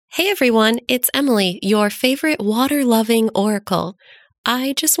Hey everyone, it's Emily, your favorite water-loving oracle.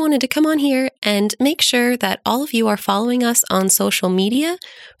 I just wanted to come on here and make sure that all of you are following us on social media.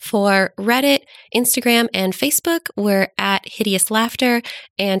 For Reddit, Instagram, and Facebook, we're at Hideous Laughter,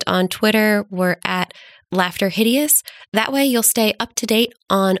 and on Twitter, we're at Laughter Hideous. That way you'll stay up to date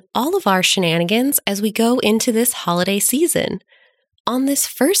on all of our shenanigans as we go into this holiday season. On this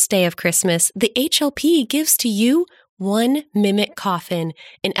first day of Christmas, the HLP gives to you one mimic coffin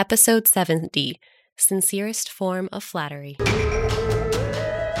in episode 70, Sincerest Form of Flattery.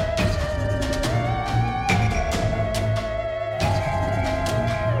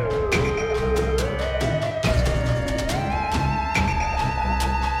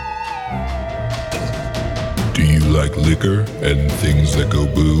 Do you like liquor and things that go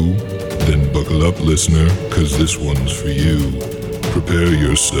boo? Then buckle up, listener, cause this one's for you. Prepare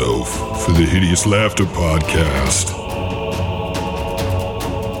yourself for the Hideous Laughter Podcast.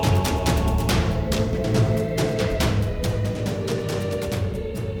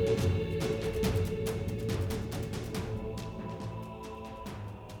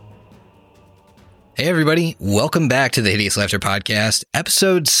 Hey everybody, welcome back to the Hideous Laughter Podcast,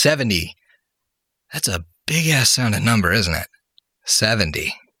 episode 70. That's a big-ass sounding number, isn't it?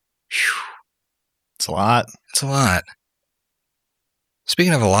 70. Whew. It's a lot. It's a lot.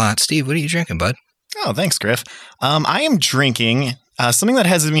 Speaking of a lot, Steve, what are you drinking, bud? Oh, thanks, Griff. I am drinking something that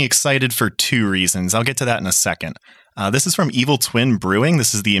has me excited for two reasons. I'll get to that in a second. This is from Evil Twin Brewing.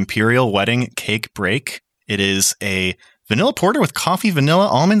 This is the Imperial Wedding Cake Break. It is a vanilla porter with coffee, vanilla,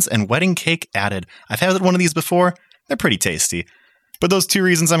 almonds, and wedding cake added. I've had one of these before. They're pretty tasty. But those two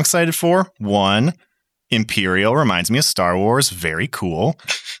reasons I'm excited for. One, Imperial reminds me of Star Wars. Very cool.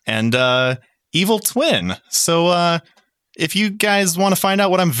 And Evil Twin. So if you guys want to find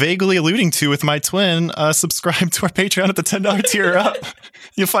out what I'm vaguely alluding to with my twin, subscribe to our Patreon at the $10 tier up.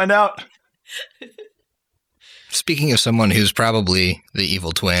 You'll find out. Speaking of someone who's probably the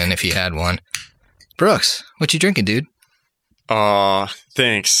evil twin, if you had one. Brooks, what you drinking, dude? Aw,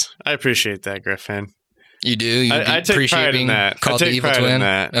 thanks. I appreciate that, Griffin. You do? You I take pride in that. Called I the take evil pride twin? in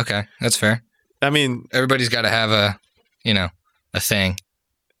that. Okay, that's fair. I mean, everybody's got to have a thing.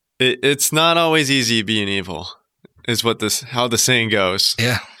 It's not always easy being evil, is how the saying goes.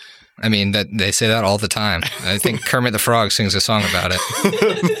 Yeah. I mean, that they say that all the time. I think Kermit the Frog sings a song about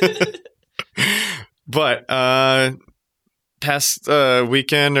it. But past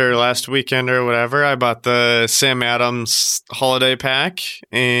weekend or last weekend or whatever, I bought the Sam Adams holiday pack,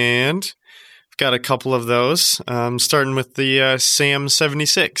 and I've got a couple of those. Starting with the Sam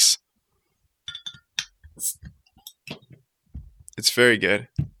 76. It's very good.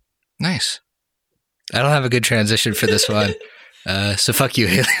 Nice. I don't have a good transition for this one. So fuck you,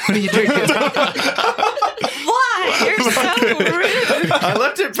 Haley. What are you drinking? Why? You're so rude. I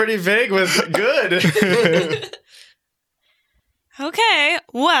left it pretty vague with good. Okay,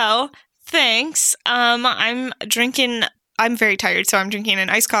 well, thanks. I'm very tired, so I'm drinking an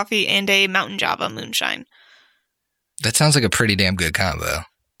iced coffee and a Mountain Java moonshine. That sounds like a pretty damn good combo.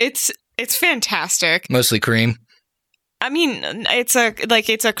 It's fantastic. Mostly cream. I mean, it's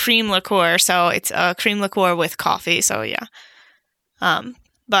a cream liqueur, so it's a cream liqueur with coffee, so yeah.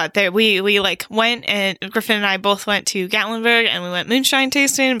 But we went, and Griffin and I both went to Gatlinburg, and we went moonshine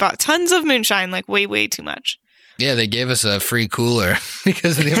tasting, bought tons of moonshine, like way too much. Yeah, they gave us a free cooler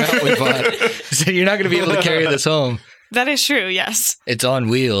because of the amount we bought. So you're not going to be able to carry this home. That is true, yes. It's on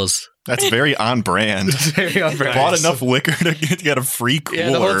wheels. That's very on brand. It's very on brand. Bought enough liquor to get a free cooler.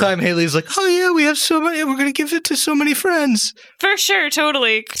 Yeah, the whole time Haley's like, oh yeah, we have so many, we're going to give it to so many friends. For sure,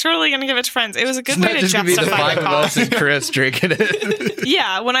 totally going to give it to friends. It was a good way to justify the five the of us cost. and Chris drinking it.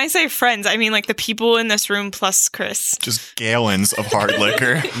 Yeah, when I say friends, I mean like the people in this room plus Chris. Just gallons of hard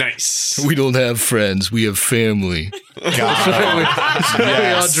liquor. Nice. We don't have friends, we have family. God. We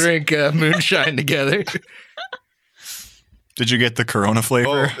all drink moonshine together. Did you get the Corona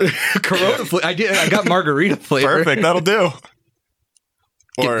flavor? Corona flavor. I did. I got margarita flavor. Perfect. That'll do.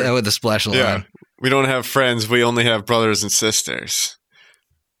 Get that with the splash of lime. Yeah, we don't have friends. We only have brothers and sisters.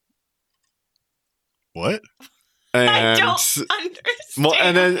 What? And, I don't understand. Well,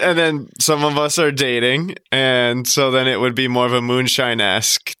 and then some of us are dating, and so then it would be more of a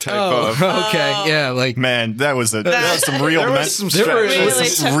moonshine-esque type of. Okay, yeah, like Man, that was some real mental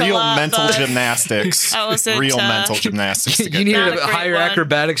gymnastics. That wasn't, real mental gymnastics. To you get needed Not a a great higher one.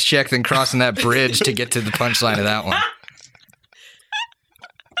 acrobatics check than crossing that bridge to get to the punchline of that one.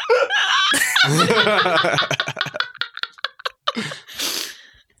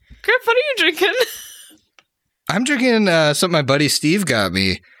 Griff, what are you drinking? I'm drinking something my buddy Steve got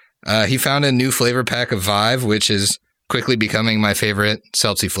me. He found a new flavor pack of Vive, which is quickly becoming my favorite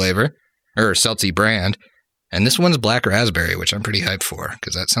seltzy flavor, or seltzy brand. And this one's black raspberry, which I'm pretty hyped for,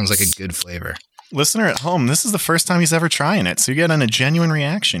 because that sounds like a good flavor. Listener at home, this is the first time he's ever trying it, so you're getting a genuine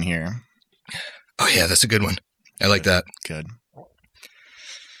reaction here. Oh, yeah, that's a good one. I like that. Good.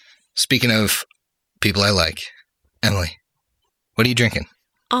 Speaking of people I like, Emily, what are you drinking?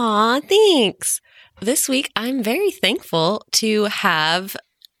 Aw, thanks. This week, I'm very thankful to have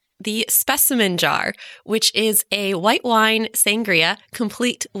the specimen jar, which is a white wine sangria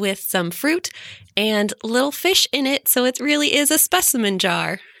complete with some fruit and little fish in it. So it really is a specimen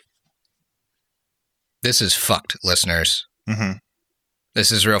jar. This is fucked, listeners. Mm-hmm.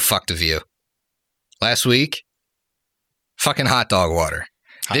 This is real fucked of you. Last week, fucking hot dog water.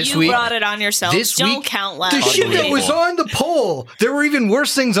 This you week, brought it on yourself. this Don't week, count last the week. shit that was on the poll. There were even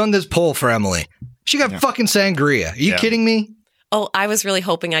worse things on this poll for Emily. She got fucking sangria. Are you kidding me? Oh, I was really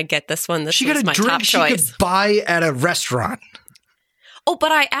hoping I'd get this one. This She was got a my top drink she choice. could buy at a restaurant. Oh,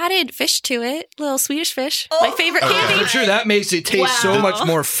 but I added fish to it. Little Swedish fish. My favorite candy. I'm sure that makes it taste so Wow. much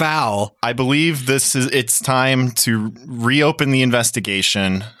more foul. I believe it's time to reopen the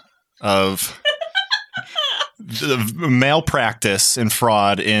investigation of the malpractice and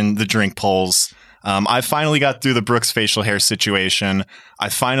fraud in the drink polls. I finally got through the Brooks facial hair situation. I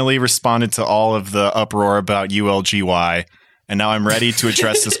finally responded to all of the uproar about ULGY, and now I'm ready to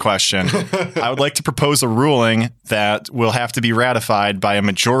address this question. I would like to propose a ruling that will have to be ratified by a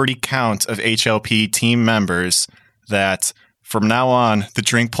majority count of HLP team members that from now on, the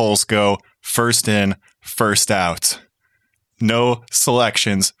drink polls go first in, first out. No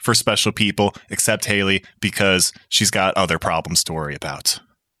selections for special people except Haley because she's got other problems to worry about.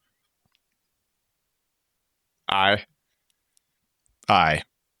 Aye. Aye.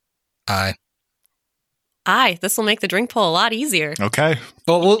 This will make the drink poll a lot easier. Okay.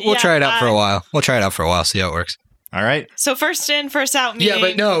 Well, we'll Yeah, try it out for a while. We'll try it out for a while, see how it works. All right. So first in, first out. Yeah,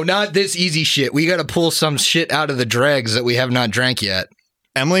 Meaning, but no, not this easy shit. We got to pull some shit out of the dregs that we have not drank yet.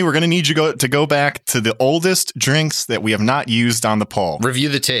 Emily, we're going to need you to go back to the oldest drinks that we have not used on the poll. Review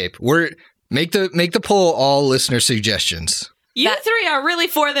the tape. Make the poll all listener suggestions. You three are really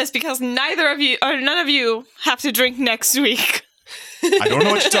for this because neither of you or none of you have to drink next week. I don't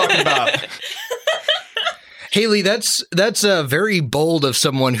know what you're talking about. Haley, that's very bold of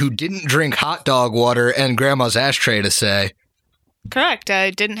someone who didn't drink hot dog water and grandma's ashtray to say. Correct.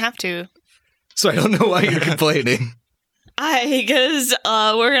 I didn't have to. So I don't know why you're complaining. Because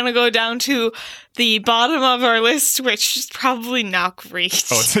we're going to go down to the bottom of our list, which is probably not great.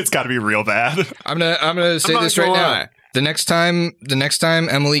 Oh, it's got to be real bad. I'm gonna say I'm this not right gonna now. lie. The next time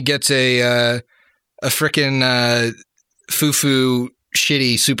Emily gets a frickin' foo-foo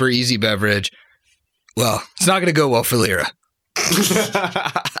shitty super easy beverage, well, it's not gonna go well for Lyra.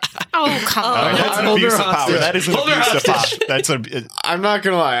 Oh, come on. That's an Hold her abuse of power. hostage. That is an Hold her abuse of power. hostage. I'm not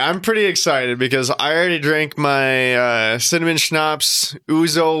gonna lie. I'm pretty excited because I already drank my cinnamon schnapps,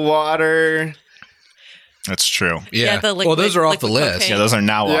 ouzo water. That's true. Yeah. the well, those are off the liquid list. cocaine. Yeah, those are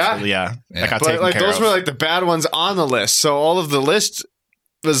now Yeah. off. Yeah. Yeah. That got But taken like care those of. were like the bad ones on the list. So all of the list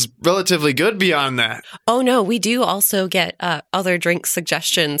was relatively good beyond that. Oh, no, we do also get other drink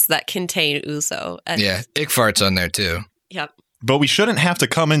suggestions that contain ouzo. And, Yeah, ick farts on there too. Yep. But we shouldn't have to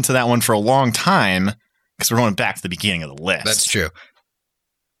come into that one for a long time because we're going back to the beginning of the list. That's true.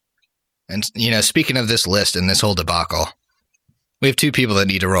 And, speaking of this list and this whole debacle, we have two people that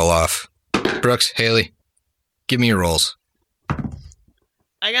need to roll off. Brooks, Haley, give me your rolls.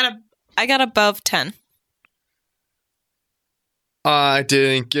 I got above 10. I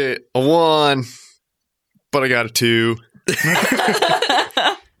didn't get a 1, but I got a 2.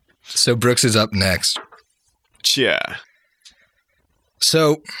 So Brooks is up next. Yeah.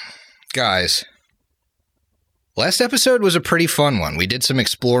 So, guys, last episode was a pretty fun one. We did some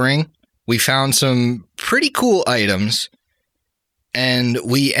exploring. We found some pretty cool items. And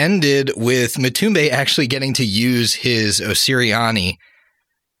we ended with Matumbe actually getting to use his Osiriani,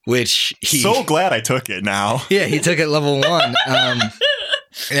 which he... So glad I took it now. Yeah, he took it level 1.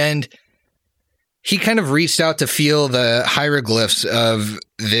 And he kind of reached out to feel the hieroglyphs of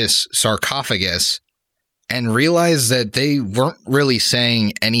this sarcophagus and realized that they weren't really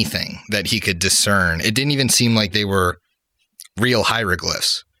saying anything that he could discern. It didn't even seem like they were real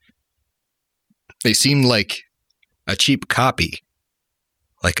hieroglyphs. They seemed like a cheap copy,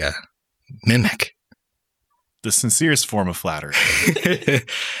 like a mimic. The sincerest form of flattery.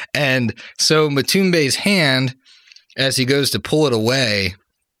 And so Matumbe's hand, as he goes to pull it away,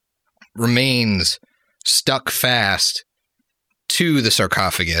 remains stuck fast to the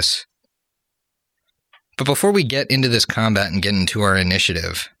sarcophagus. But before we get into this combat and get into our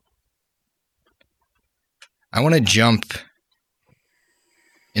initiative, I want to jump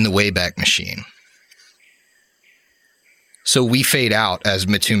in the Wayback Machine. So we fade out as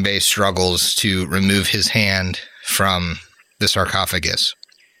Matumbe struggles to remove his hand from the sarcophagus.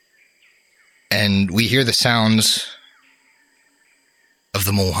 And we hear the sounds of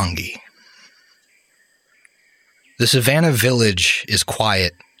the Mwangi. The savannah village is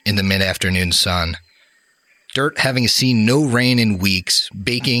quiet in the mid-afternoon sun. Dirt having seen no rain in weeks,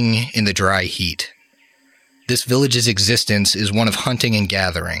 baking in the dry heat. This village's existence is one of hunting and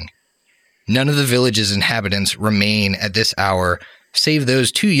gathering. None of the village's inhabitants remain at this hour, save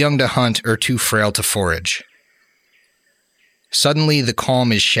those too young to hunt or too frail to forage. Suddenly, the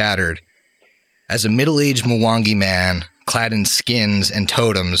calm is shattered, as a middle-aged Mwangi man, clad in skins and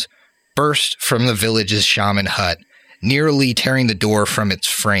totems, burst from the village's shaman hut, nearly tearing the door from its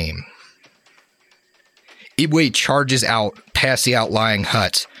frame. Ibwe charges out past the outlying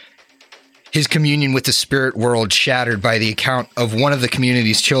huts, his communion with the spirit world shattered by the account of one of the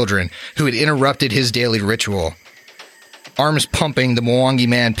community's children who had interrupted his daily ritual. Arms pumping, the Mwangi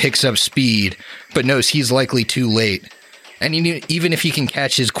man picks up speed, but knows he's likely too late. And even if he can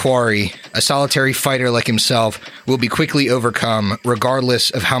catch his quarry, a solitary fighter like himself will be quickly overcome,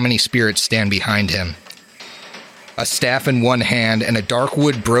 regardless of how many spirits stand behind him. A staff in one hand and a dark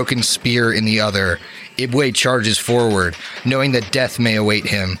wood broken spear in the other, Ibwe charges forward, knowing that death may await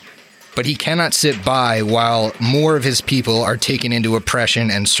him. But he cannot sit by while more of his people are taken into oppression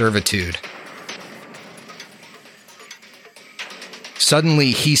and servitude.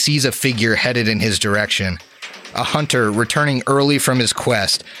 Suddenly, he sees a figure headed in his direction. A hunter returning early from his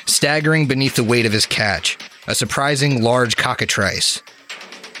quest, staggering beneath the weight of his catch. A surprising large cockatrice.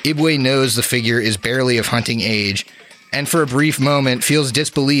 Ibwe knows the figure is barely of hunting age, and for a brief moment feels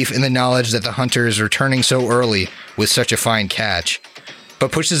disbelief in the knowledge that the hunter is returning so early with such a fine catch.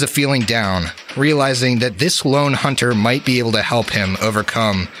 But pushes the feeling down, realizing that this lone hunter might be able to help him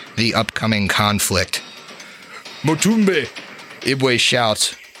overcome the upcoming conflict. Matumbe! Ibwe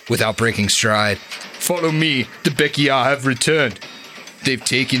shouts, without breaking stride. Follow me, the Bekia have returned. They've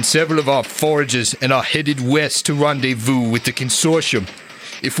taken several of our foragers and are headed west to rendezvous with the consortium.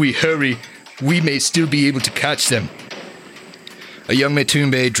 If we hurry, we may still be able to catch them. A young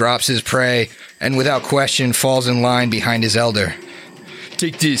Matumbe drops his prey, and without question falls in line behind his elder.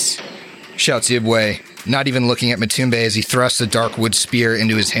 Take this, shouts Ibwe, not even looking at Matumbe as he thrusts the dark wood spear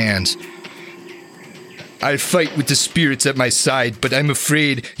into his hands. I'll fight with the spirits at my side, but I'm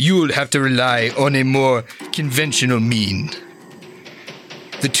afraid you'll have to rely on a more conventional mean.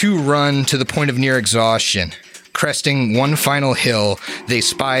 The two run to the point of near exhaustion. Cresting one final hill, they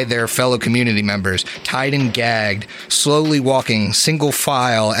spy their fellow community members, tied and gagged, slowly walking single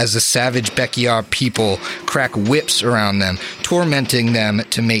file as the savage Bekiar people crack whips around them, tormenting them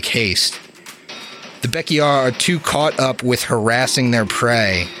to make haste. The Bekiar are too caught up with harassing their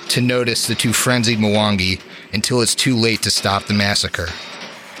prey to notice the two frenzied Mwangi until it's too late to stop the massacre.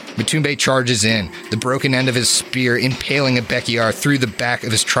 Matumbe charges in, the broken end of his spear impaling a Bekiar through the back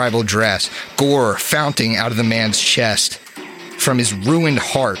of his tribal dress, gore founting out of the man's chest, from his ruined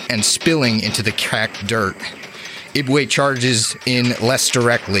heart and spilling into the cracked dirt. Ibwe charges in less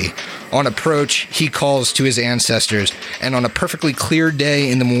directly. On approach, he calls to his ancestors, and on a perfectly clear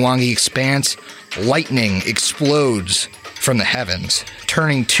day in the Mwangi expanse, lightning explodes from the heavens,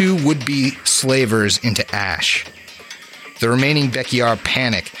 turning two would-be slavers into ash. The remaining Bekiar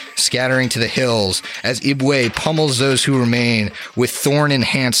panic, scattering to the hills, as Ibwe pummels those who remain with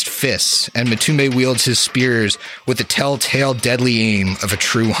thorn-enhanced fists, and Matumbe wields his spears with the telltale deadly aim of a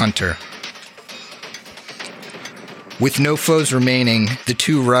true hunter. With no foes remaining, the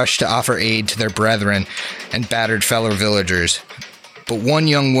two rush to offer aid to their brethren and battered fellow villagers. But one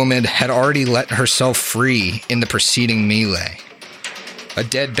young woman had already let herself free in the preceding melee. A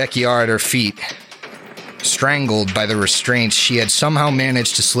dead Bekiar at her feet, strangled by the restraints she had somehow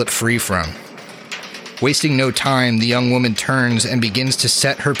managed to slip free from. Wasting no time, the young woman turns and begins to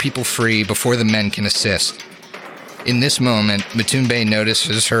set her people free before the men can assist. In this moment, Matumbe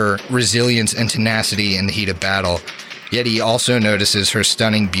notices her resilience and tenacity in the heat of battle, yet he also notices her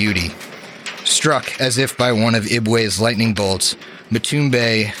stunning beauty. Struck as if by one of Ibwe's lightning bolts,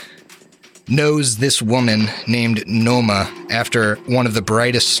 Matumbe knows this woman named Noma after one of the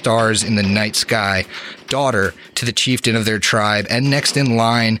brightest stars in the night sky, daughter to the chieftain of their tribe, and next in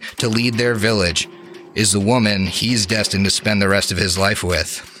line to lead their village, is the woman he's destined to spend the rest of his life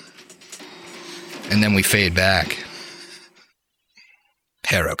with. And then we fade back.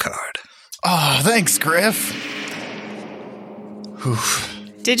 Hero card. Oh, thanks, Griff. Whew.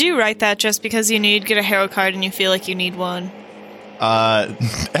 Did you write that just because you need to get a hero card and you feel like you need one?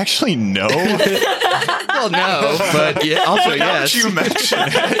 Actually, no. Well, no, but yeah, also Now yes. that you mention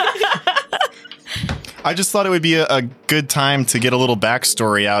it. I just thought it would be a good time to get a little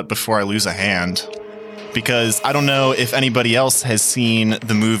backstory out before I lose a hand. Because I don't know if anybody else has seen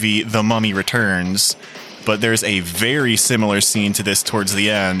the movie The Mummy Returns, but there's a very similar scene to this towards the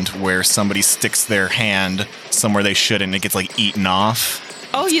end where somebody sticks their hand somewhere they shouldn't and it gets like eaten off.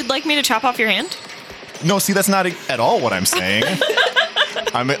 Oh, you'd like me to chop off your hand? No, see, that's not at all what I'm saying.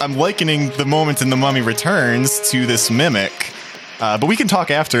 I'm likening the moment in The Mummy Returns to this mimic. But we can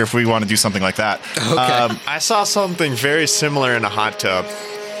talk after if we want to do something like that. Okay. I saw something very similar in a hot tub.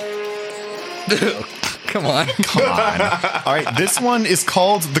 Come on. Come on. All right, this one is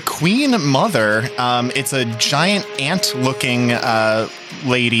called the Queen Mother. It's a giant ant-looking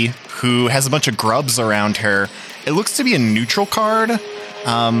lady who has a bunch of grubs around her. It looks to be a neutral card,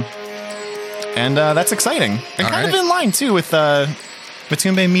 and that's exciting. And kind of in line, too, with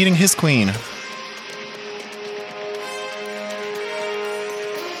Matumbe meeting his queen.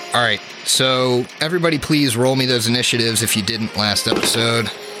 All right, so everybody please roll me those initiatives if you didn't last episode.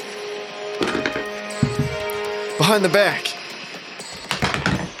 Behind the back.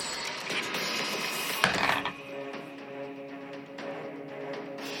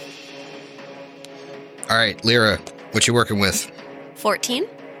 All right, Lyra, what you working with? 14?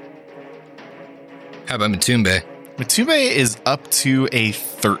 How about Matumbe? Matumbe is up to a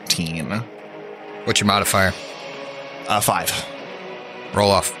 13. What's your modifier? 5.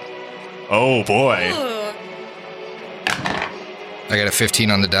 Roll off. Oh, boy. I got a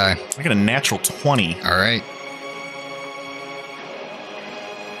 15 on the die. I got a natural 20. All right.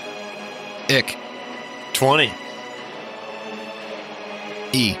 Ick. 20.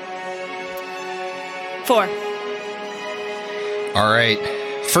 E. 4. All right.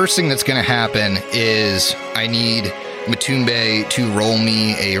 First thing that's going to happen is I need Matumbe to roll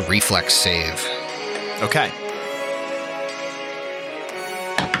me a reflex save. Okay.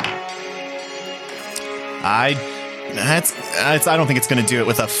 I don't think it's going to do it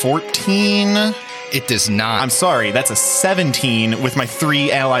with a 14. It does not. I'm sorry, that's a 17 with my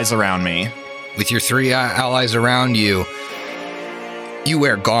 3 allies around me. With your 3 allies around you, you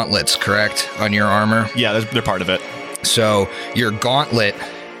wear gauntlets, correct, on your armor? Yeah, they're part of it. So your gauntlet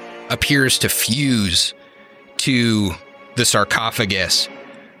appears to fuse to the sarcophagus,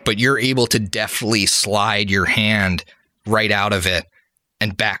 but you're able to deftly slide your hand right out of it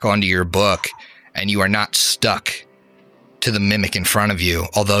and back onto your book, and you are not stuck to the mimic in front of you,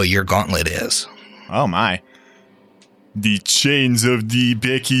 although your gauntlet is. Oh my. The chains of the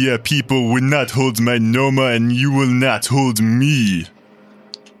Bekia people will not hold my Noma, and you will not hold me.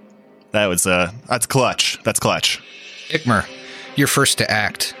 That's clutch. That's clutch. Ikmer, you're first to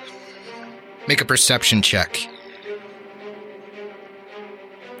act. Make a perception check.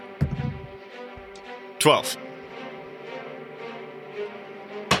 12.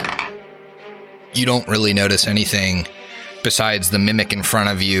 You don't really notice anything besides the mimic in front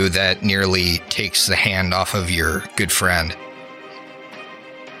of you that nearly takes the hand off of your good friend.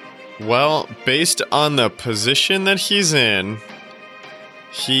 Well, based on the position that he's in,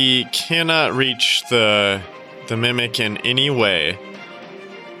 he cannot reach the mimic in any way.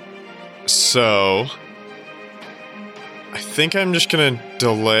 So I think I'm just going to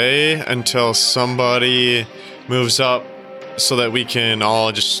delay until somebody moves up so that we can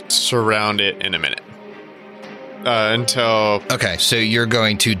all just surround it in a minute. Until... Okay, so you're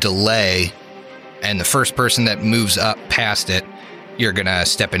going to delay, and the first person that moves up past it, you're going to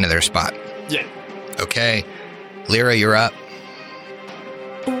step into their spot. Yeah. Okay. Lyra, you're up.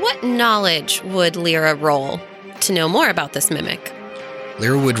 What knowledge would Lyra roll to know more about this mimic?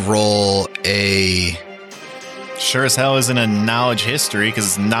 Lyra would roll a... Sure as hell isn't a knowledge history, because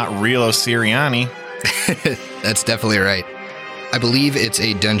it's not real Osiriani. That's definitely right. I believe it's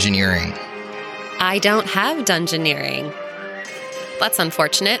a dungeoneering. I don't have dungeoneering. That's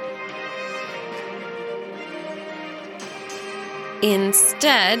unfortunate.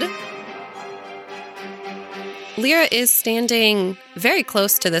 Instead, Lyra is standing very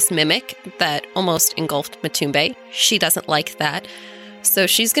close to this mimic that almost engulfed Matumbe. She doesn't like that. So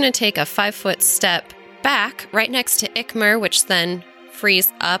she's going to take a 5-foot step back right next to Ikmer, which then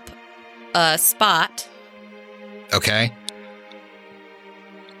frees up a spot. Okay.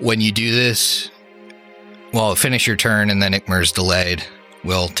 When you do this, well, finish your turn and then Ikmer's delayed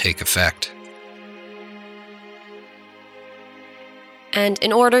will take effect. And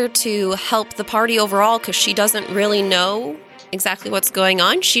in order to help the party overall, because she doesn't really know exactly what's going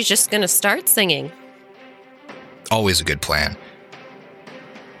on, she's just going to start singing. Always a good plan.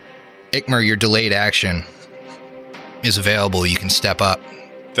 Ikmer, your delayed action. is available, you can step up.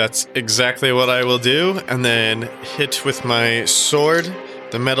 That's exactly what I will do. And then hit with my sword.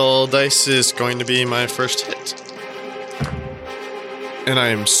 The metal dice is going to be my first hit. And I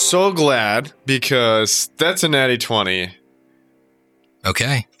am so glad because that's a natty 20.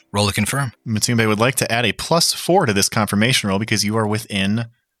 Okay, roll to confirm. Matumbe would like to add a +4 to this confirmation roll because you are within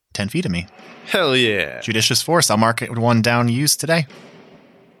 10 feet of me. Hell yeah. Judicious force. I'll mark it one down used today.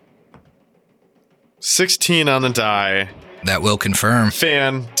 16 on the die. That will confirm.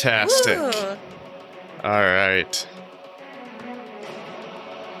 Fantastic. Ooh. All right.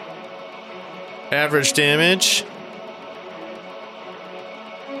 Average damage.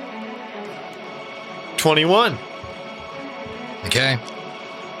 21. Okay.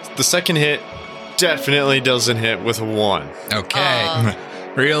 The second hit definitely doesn't hit with a 1. Okay.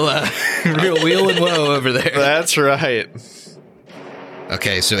 Real wheel and woe over there. That's right.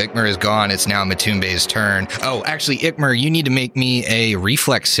 Okay, so Ikmer is gone. It's now Matumbe's turn. Oh, actually, Ikmer, you need to make me a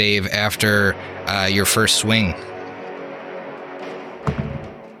reflex save after your first swing.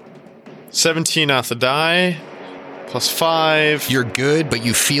 17 off the die. +5. You're good, but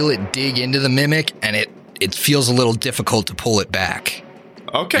you feel it dig into the mimic, and it feels a little difficult to pull it back.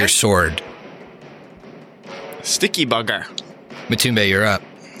 Okay. Your sword. Sticky bugger. Matumbe, you're up.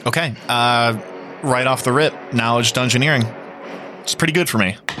 Okay. Right off the rip, knowledge dungeoneering. It's pretty good for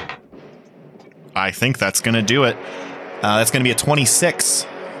me. I think that's going to do it. That's going to be a 26.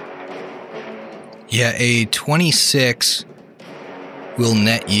 Yeah, a 26 will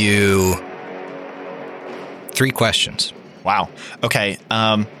net you 3 questions. Wow. Okay.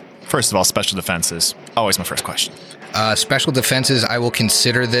 First of all, special defenses. Always my first question. Special defenses, I will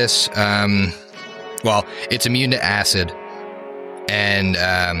consider this, well, it's immune to acid, and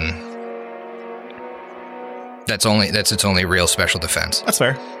that's its only real special defense. That's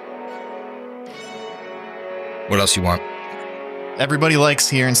fair. What else you want? Everybody likes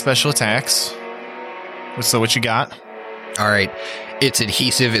hearing special attacks. So what you got? All right. Its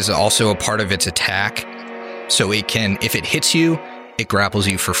adhesive is also a part of its attack, so it can, if it hits you, it grapples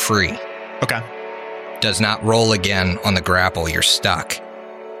you for free. Okay. Does not roll again on the grapple. You're stuck.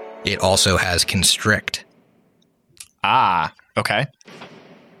 It also has constrict. Ah, okay.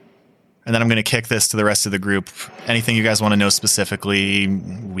 And then I'm going to kick this to the rest of the group. Anything you guys want to know specifically?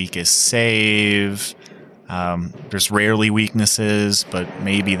 Weakest save. There's rarely weaknesses, but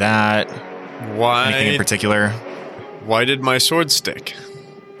maybe that. Anything in particular? Why did my sword stick?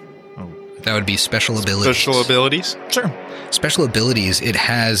 That would be special abilities. Special abilities? Sure. Special abilities, it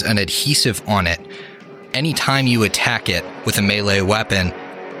has an adhesive on it. Anytime you attack it with a melee weapon,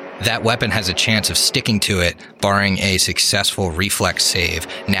 that weapon has a chance of sticking to it, barring a successful reflex save.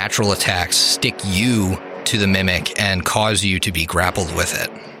 Natural attacks stick you to the mimic and cause you to be grappled with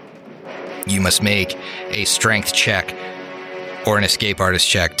it. You must make a strength check or an escape artist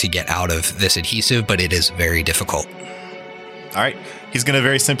check to get out of this adhesive, but it is very difficult. All right. He's going to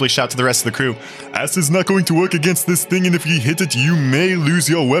very simply shout to the rest of the crew, "Acid's not going to work against this thing, and if you hit it, you may lose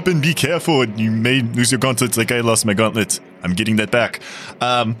your weapon. Be careful. You may lose your gauntlets like I lost my gauntlet. I'm getting that back."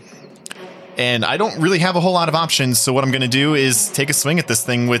 And I don't really have a whole lot of options, so what I'm going to do is take a swing at this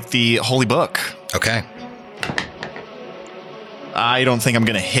thing with the Holy Book. Okay. I don't think I'm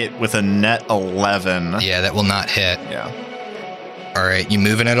going to hit with a net 11. Yeah, that will not hit. Yeah. All right, you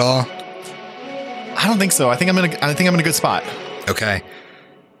moving at all? I don't think so. I think I'm in a good spot. Okay.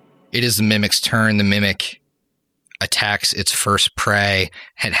 It is the mimic's turn. The mimic attacks its first prey.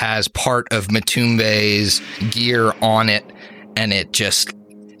 It has part of Matumbe's gear on it, and it just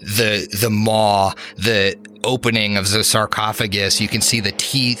the maw, the opening of the sarcophagus, you can see the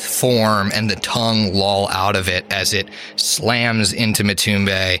teeth form and the tongue loll out of it as it slams into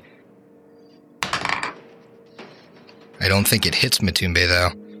Matumbe. I don't think it hits Matumbe,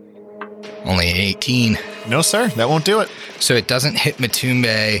 though. Only an 18. No, sir. That won't do it. So it doesn't hit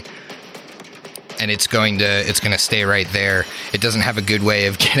Matumbe, and it's going to stay right there. It doesn't have a good way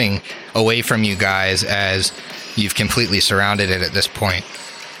of getting away from you guys as you've completely surrounded it at this point.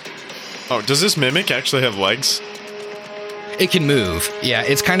 Oh, does this mimic actually have legs? It can move. Yeah,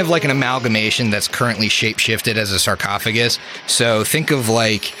 it's kind of like an amalgamation that's currently shape-shifted as a sarcophagus. So think of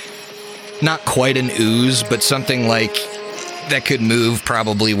like, not quite an ooze, but something like that could move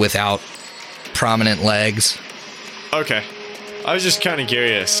probably without prominent legs. Okay. I was just kind of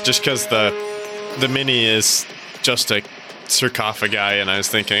curious, just because the mini is just a sarcophagi, and I was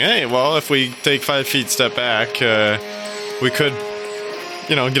thinking, hey, well, if we take 5 feet step back, we could,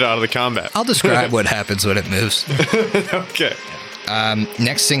 get out of the combat. I'll describe what happens when it moves. Okay.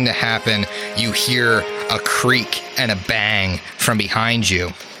 Next thing to happen, you hear a creak and a bang from behind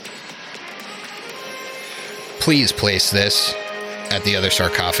you. please place this at the other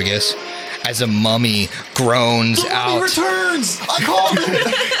sarcophagus as a mummy groans out. Returns! I called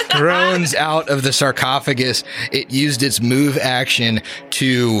it! Groans out of the sarcophagus. It used its move action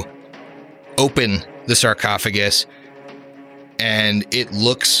to open the sarcophagus, and it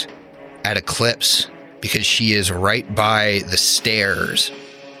looks at Eclipse because she is right by the stairs.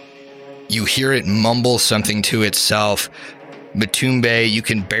 You hear it mumble something to itself. Matumbe, you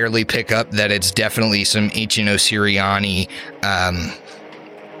can barely pick up that it's definitely some ancient Osiriani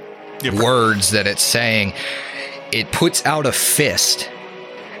words that it's saying. It puts out a fist,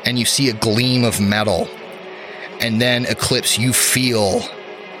 and you see a gleam of metal. And then, Eclipse, you feel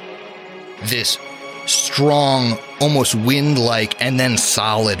this strong, almost wind-like, and then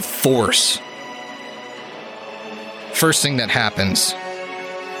solid force. First thing that happens.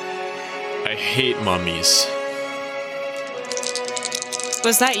 I hate mummies.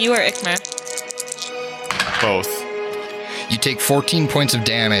 Was that you or Ikmer? Both. You take 14 points of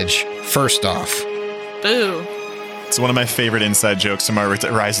damage, first off. Boo. It's one of my favorite inside jokes from our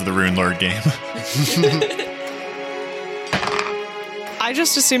Rise of the Rune Lord game. I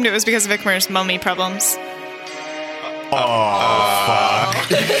just assumed it was because of Ikmer's mummy problems. Oh,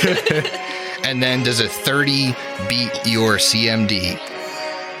 fuck. And then does a 30 beat your CMD?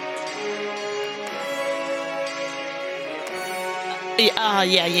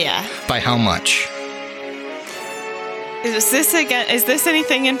 Yeah. By how much? Is this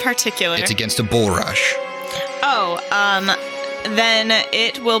anything in particular? It's against a bull rush. Then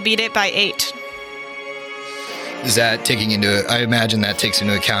it will beat it by 8. Is that taking into... I imagine that takes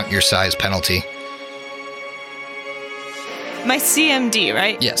into account your size penalty. My CMD,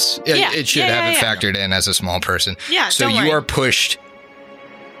 right? Yes. Yeah. It should have it factored in as a small person. Yeah, So don't you worry. are pushed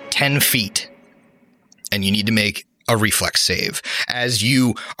 10 feet, and you need to make a reflex save. As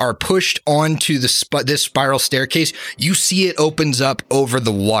you are pushed onto this spiral staircase, you see it opens up over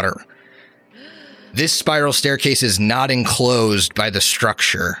the water. This spiral staircase is not enclosed by the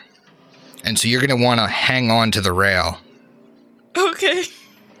structure, and so you're going to want to hang on to the rail. Okay.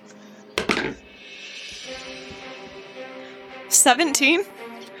 17?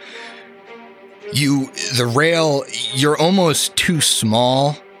 The rail, you're almost too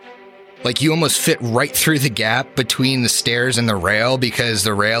small. Like, you almost fit right through the gap between the stairs and the rail because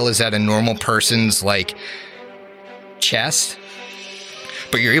the rail is at a normal person's, like, chest.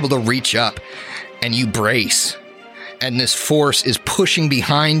 But you're able to reach up, and you brace. And this force is pushing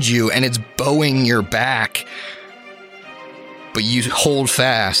behind you, and it's bowing your back. But you hold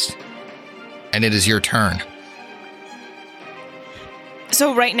fast, and it is your turn.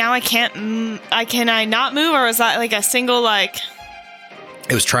 So right now can I not move, or is that like a single, like...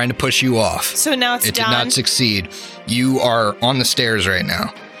 It was trying to push you off. So now it's It down. did not succeed. You are on the stairs right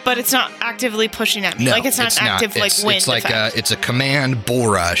now. But it's not actively pushing at me. No, like it's not active like wind It's like effect. it's a command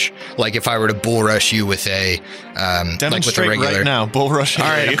bull rush. Like if I were to bull rush you with a like with a Demonstrate regular. right now. Bull rush. All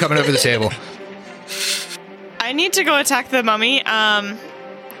right, I'm coming over the table. I need to go attack the mummy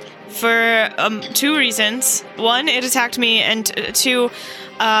for 2 reasons. 1, it attacked me, and 2,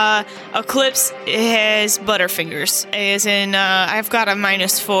 Eclipse has butterfingers. As in, I've got a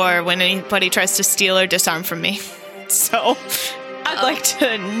 -4 when anybody tries to steal or disarm from me. So, I'd like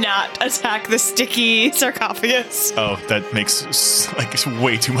to not attack the sticky sarcophagus. Oh, that makes like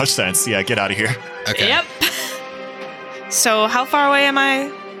way too much sense. Yeah, get out of here. Okay. Yep. So, how far away am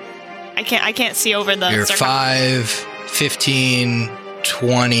I? I can't see over the You're sarcophagus. 5, 15,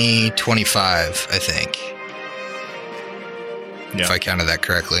 20, 25, I think. Yeah. If I counted that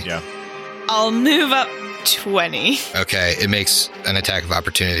correctly. Yeah. I'll move up 20. Okay, it makes an attack of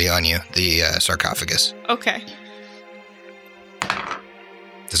opportunity on you, the sarcophagus. Okay.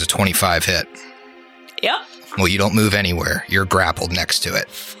 Does a 25 hit? Yep. Well, you don't move anywhere. You're grappled next to it.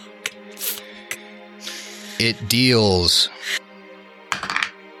 It deals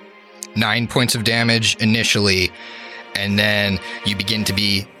 9 points of damage initially, and then you begin to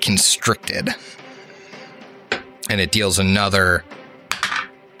be constricted. And it deals another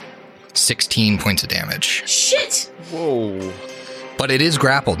 16 points of damage. Shit! Whoa. But it is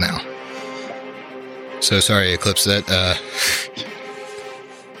grappled now. So sorry, Eclipse, that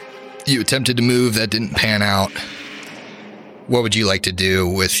you attempted to move, that didn't pan out. What would you like to do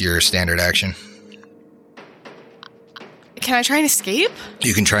with your standard action? Can I try and escape?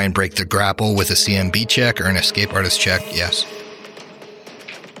 You can try and break the grapple with a CMB check or an escape artist check, yes.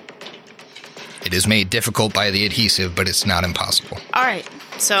 It is made difficult by the adhesive, but it's not impossible. Alright,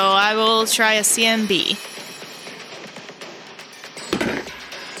 so I will try a CMB.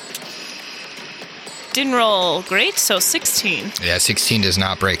 Didn't roll great, so 16. Yeah, 16 does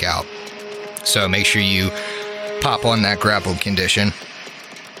not break out. So make sure you pop on that grappled condition.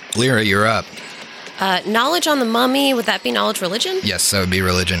 Lyra, you're up. Knowledge on the mummy, would that be knowledge religion? Yes, that would be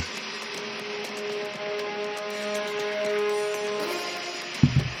religion.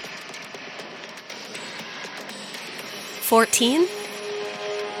 $14.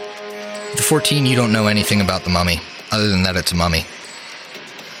 The 14, you don't know anything about the mummy, other than that it's a mummy.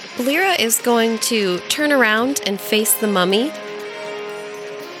 Lyra is going to turn around and face the mummy.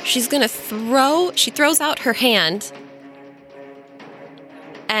 She's going to she throws out her hand,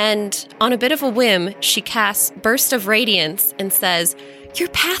 and on a bit of a whim, she casts Burst of Radiance and says, "Your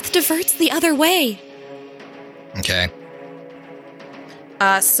path diverts the other way." Okay.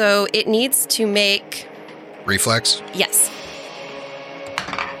 So it needs to make... Reflex? Yes.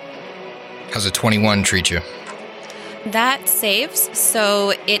 How's a 21 treat you? That saves,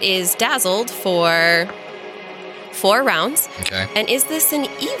 so it is dazzled for 4 rounds. Okay. And is this an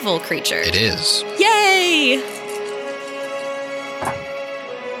evil creature? It is. Yay!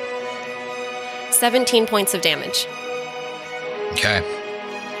 17 points of damage. Okay.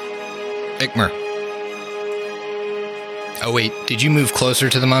 Ikmer. Oh, wait. Did you move closer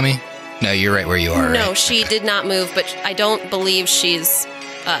to the mummy? No, you're right where you are. No, right? she did not move, but I don't believe she's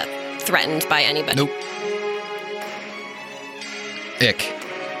threatened by anybody. Nope. Ick.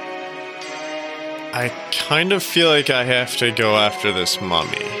 I kind of feel like I have to go after this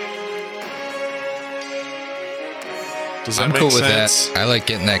mummy. Does that I'm make cool with sense? that. I like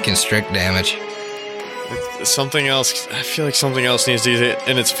getting that constrict damage. Something else. I feel like something else needs to get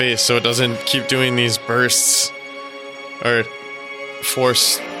in its face so it doesn't keep doing these bursts or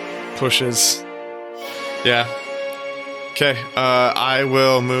force pushes. Yeah. Okay. I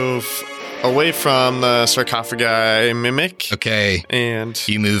will move away from the sarcophagi mimic. Okay. And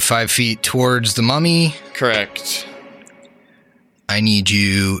You move 5 feet towards the mummy. correct. I need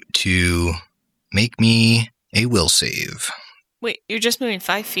you to make me a will save. Wait, you're just moving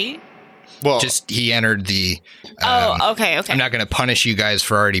 5 feet? Well, Just, he entered the... Okay. I'm not going to punish you guys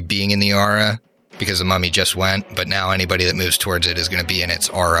for already being in the aura, because the mummy just went, but now anybody that moves towards it is going to be in its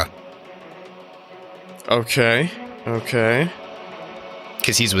aura. okay.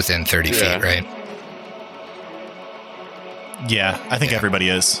 Because he's within 30 Yeah. feet, right? Yeah, I think everybody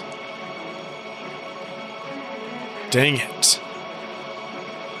is. Dang it.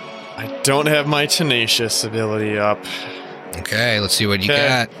 I don't have my tenacious ability up. Okay, let's see what you Okay.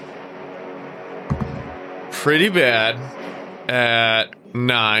 got. Pretty bad at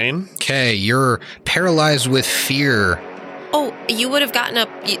 9. Okay, you're paralyzed with fear. Oh, you would have gotten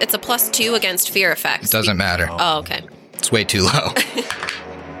it's a +2 against fear effects. It doesn't matter. Oh, okay. It's way too low.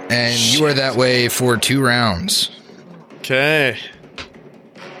 And you are that way for 2 rounds. Okay.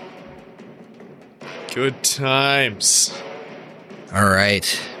 Good times. All right,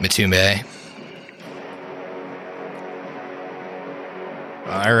 Matumbe.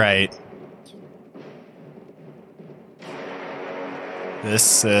 All right.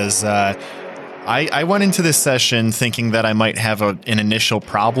 This is, I went into this session thinking that I might have an initial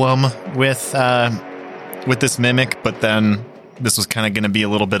problem with this mimic, but then this was kind of going to be a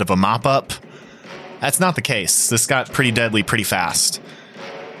little bit of a mop-up. That's not the case. This got pretty deadly pretty fast.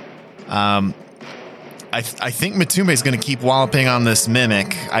 I think Matumbe is going to keep walloping on this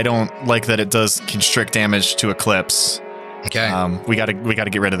mimic. I don't like that it does constrict damage to Eclipse. Okay. We gotta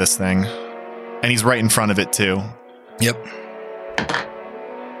get rid of this thing, and he's right in front of it too. Yep.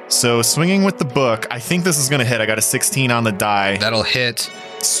 So swinging with the book, I think this is going to hit. I got a 16 on the die. That'll hit.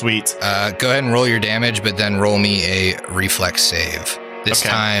 Sweet. Go ahead and roll your damage, but then roll me a reflex save. This Okay.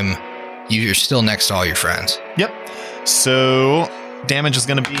 time, you're still next to all your friends. Yep. So damage is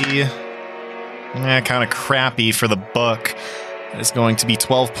going to be kind of crappy for the book. It's going to be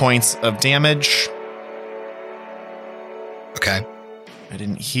 12 points of damage. Okay. I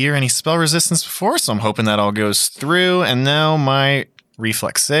didn't hear any spell resistance before, so I'm hoping that all goes through. And now my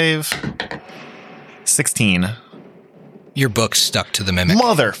reflex save. 16. Your book's stuck to the mimic.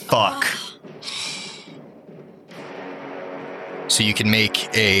 Motherfuck. So you can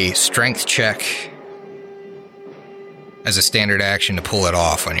make a strength check as a standard action to pull it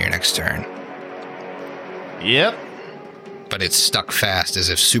off on your next turn. Yep. But it's stuck fast as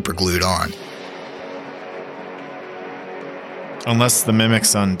if super glued on. Unless the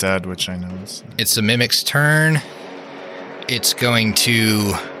mimic's undead, which I know is. It's the mimic's turn. It's going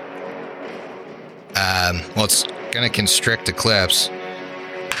to... it's going to constrict Eclipse.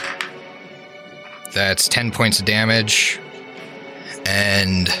 That's 10 points of damage.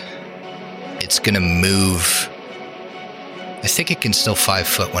 And it's going to move... I think it can still 5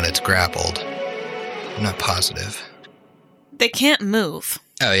 foot when it's grappled. I'm not positive. They can't move.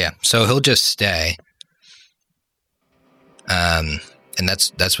 Oh, yeah. So he'll just stay. And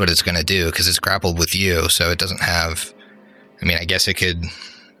that's what it's going to do, because it's grappled with you, so it doesn't have... I mean, I guess it could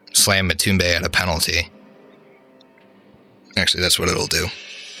slam Matumbe at a penalty. Actually, that's what it'll do.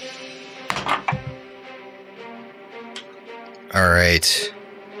 All right.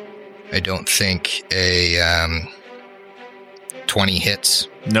 I don't think a 20 hits.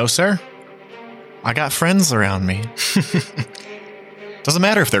 No, sir. I got friends around me. Doesn't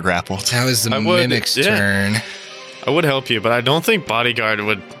matter if they're grappled. That was the mimic's turn. I would help you, but I don't think bodyguard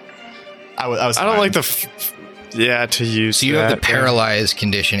would. I don't like the. To use. So you have the paralyzed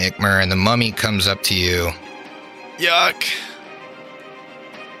condition, Ikmer, and the mummy comes up to you. Yuck.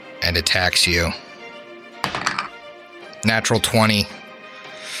 And attacks you. Natural 20.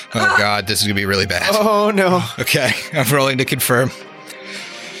 Oh, God, this is going to be really bad. Oh, no. Okay, I'm rolling to confirm.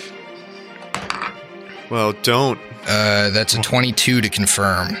 Well, don't. That's a 22 to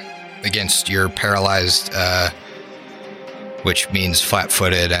confirm against your paralyzed, which means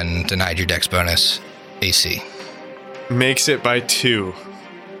flat-footed and denied your dex bonus AC. Makes it by 2.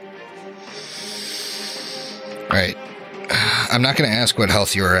 Right. I'm not going to ask what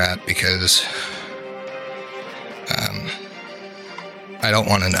health you are at because I don't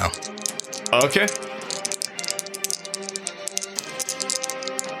want to know. Okay.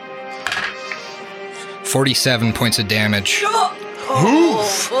 $47 points of damage. Oh,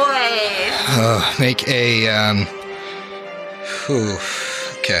 boy. Make a...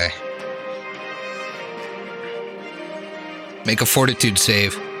 okay. Make a fortitude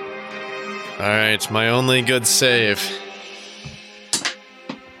save. All right, my only good save.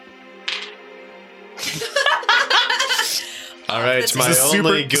 All right, my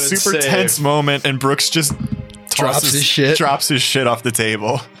only good save. Super tense moment, and Brooks just Drops his shit off the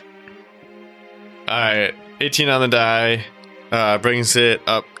table. All right, 18 on the die, brings it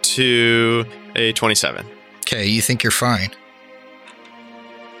up to a 27. Okay, you think you're fine.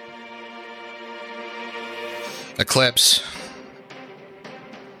 Eclipse.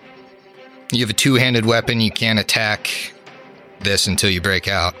 You have a two-handed weapon. You can't attack this until you break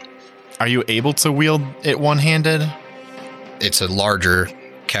out. Are you able to wield it one-handed? It's a larger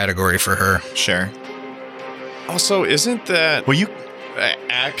category for her. Sure. Also, isn't that... Well, you...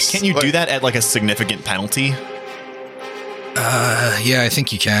 axe... Can't you do that at, like, a significant penalty? Yeah, I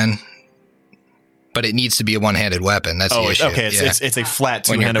think you can. But it needs to be a one-handed weapon. That's the issue. Okay, it's a flat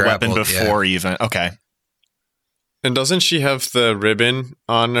two-handed weapon before even. Okay. And doesn't she have the ribbon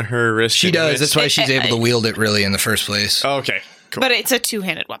on her wrist? She does. That's why she's able to wield it really in the first place. Oh, okay, cool. But it's a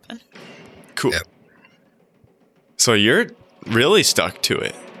two-handed weapon. Cool. Yep. So you're really stuck to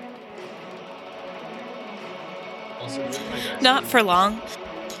it. Not for long.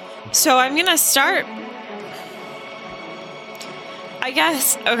 So I'm going to start... I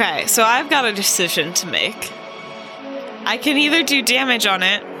guess... Okay, so I've got a decision to make. I can either do damage on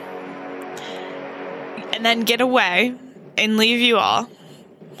it and then get away and leave you all. Or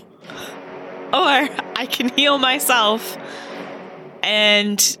I can heal myself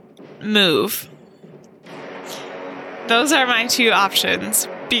and move. Those are my two options,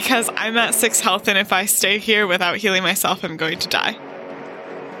 because I'm at 6 health, and if I stay here without healing myself, I'm going to die.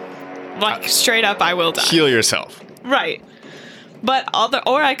 Like, straight up, I will die. Heal yourself. Right. But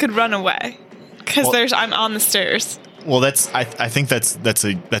or I could run away, because I'm on the stairs. Well, I think that's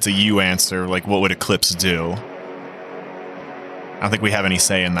a you answer. Like, what would Eclipse do? I don't think we have any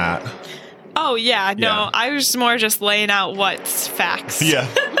say in that. Oh, yeah, no, Yeah. I was more just laying out what's facts. Yeah.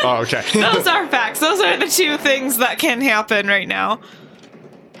 Oh, okay. Those are facts. Those are the two things that can happen right now.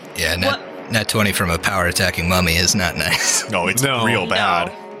 Yeah, net 20 from a power attacking mummy is not nice. No, it's real bad.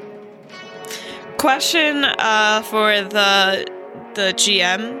 No. Question for the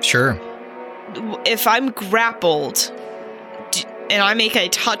GM. Sure. If I'm grappled and I make a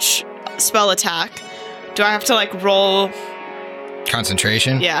touch spell attack, do I have to, like, roll?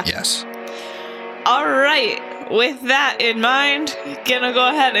 Concentration? Yeah. Yes. All right. With that in mind, gonna go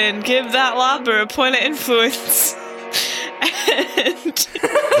ahead and give that lobber a point of influence. And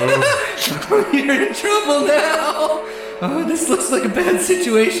You're in trouble now. Oh, this looks like a bad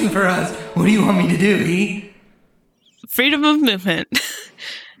situation for us. What do you want me to do, E? freedom of movement.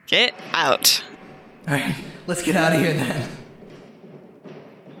 Get out. All right, let's get out of here then.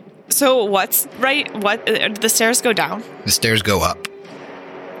 So what's right? What the stairs go down? The stairs go up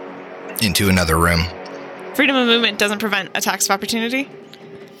into another room. Freedom of movement doesn't prevent attacks of opportunity?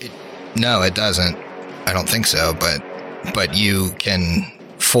 No, it doesn't. I don't think so, but you can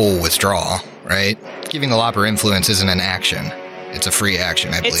full withdraw, right? Giving the Lopper influence isn't an action. It's a free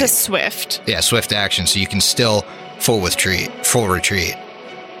action, I believe. It's a swift. Yeah, swift action, so you can still full retreat.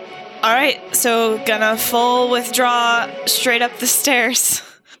 All right, so gonna full withdraw straight up the stairs,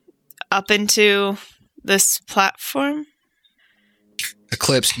 up into this platform.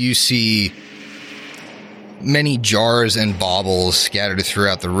 Eclipse, you see many jars and baubles scattered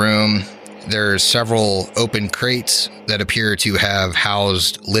throughout the room. There are several open crates that appear to have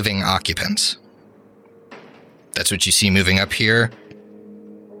housed living occupants. That's what you see moving up here.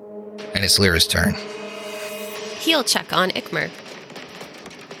 And it's Lyra's turn. Heal check on Ikmer.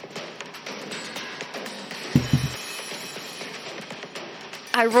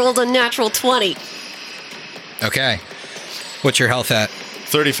 I rolled a natural 20. Okay. What's your health at?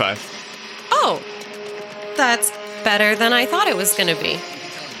 35. Oh, that's better than I thought it was going to be.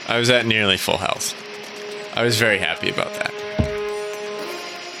 I was at nearly full health. I was very happy about that.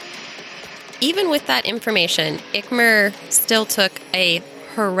 Even with that information, Ikmer still took a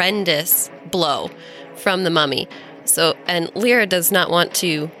horrendous blow from the mummy. So, and Lyra does not want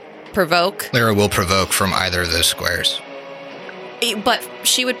to provoke. Lyra will provoke from either of those squares. But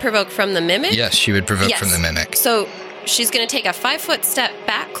she would provoke from the mimic? Yes, she would provoke Yes. from the mimic. So she's going to take a 5-foot step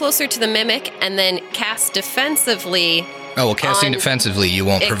back closer to the mimic and then cast defensively. Oh, well, casting on defensively, you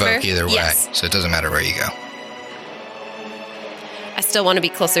won't Ikmer? provoke either way. Yes. So it doesn't matter where you go. I still want to be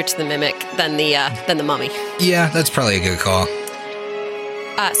closer to the mimic than the mummy. Yeah, that's probably a good call.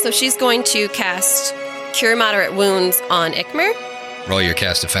 So she's going to cast Cure Moderate Wounds on Ikmer. Roll your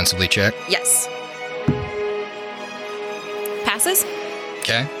cast defensively check. Yes. Passes.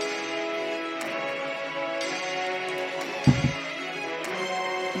 Okay.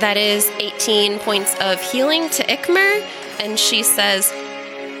 That is 18 points of healing to Ikmer. And she says,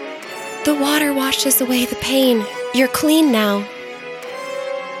 "The water washes away the pain. You're clean now."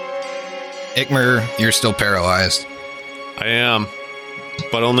 Ikmer, you're still paralyzed. I am,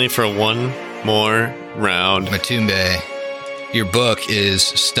 but only for one more round. Matumbe, your book is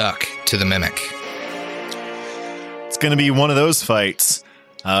stuck to the mimic. It's going to be one of those fights.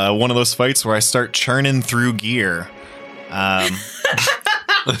 One of those fights where I start churning through gear.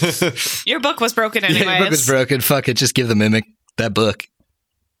 Your book was broken anyways. Yeah, your book is broken. Fuck it. Just give the mimic that book.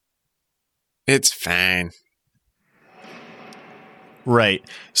 It's fine. Right.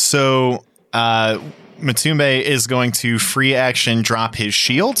 So Matumbe is going to free action drop his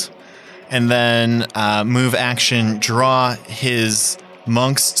shield and then move action draw his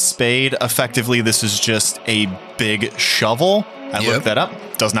monk's spade. Effectively, this is just a big shovel. I looked that up.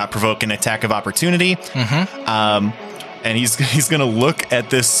 Does not provoke an attack of opportunity. And he's going to look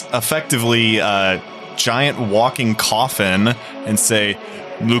at this effectively giant walking coffin and say,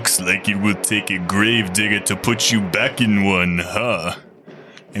 "Looks like it will take a grave digger to put you back in one, huh?"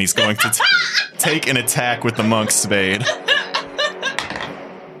 And he's going to take an attack with the monk's spade.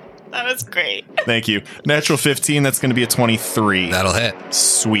 That was great. Thank you. Natural 15, that's going to be a 23. That'll hit.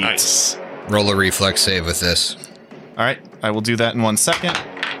 Sweet. Nice. Roll a reflex save with this. All right, I will do that in 1 second.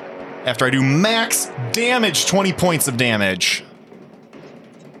 After I do max damage, 20 points of damage.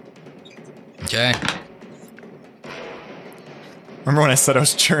 Okay. Remember when I said I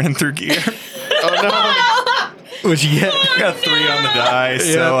was churning through gear? What'd you get? I got 3 on the die,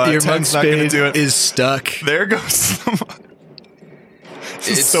 so your 10's monk's not going to spade do it. is stuck. There goes the monk.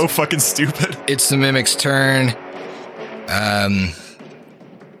 This is so fucking stupid. It's the mimic's turn.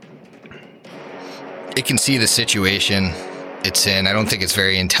 It can see the situation it's in. I don't think it's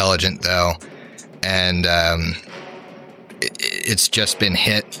very intelligent, though. And it's just been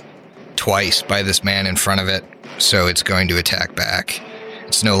hit twice by this man in front of it, so it's going to attack back.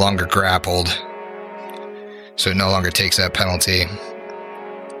 It's no longer grappled, so it no longer takes that penalty.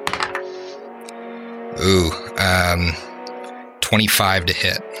 Ooh, 25 to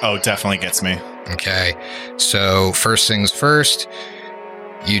hit. Oh, definitely gets me. Okay, so first things first,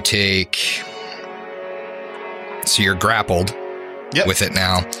 you take... So you're grappled with it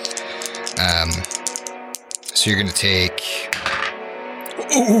now. So you're going to take...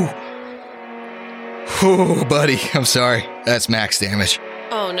 Oh, buddy, I'm sorry. That's max damage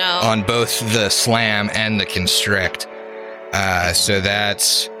Oh, no. on both the slam and the constrict. So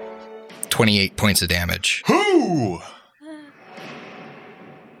that's 28 points of damage. Whoo!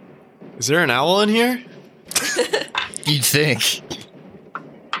 Is there an owl in here? You'd think.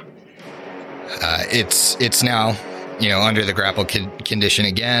 It's now, under the grapple condition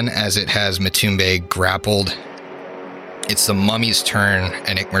again, as it has Matumbe grappled. It's the mummy's turn,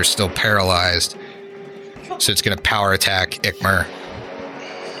 and Ikmer's still paralyzed. So it's going to power attack Ikmer.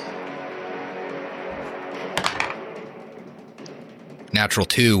 Natural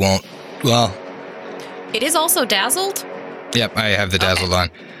 2 won't... Well, It is also dazzled? yep, I have the dazzled on.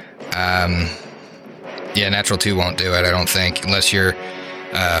 Yeah, natural 2 won't do it, I don't think, unless you're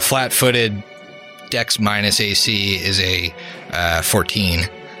Flat-footed, Dex minus AC is a 14.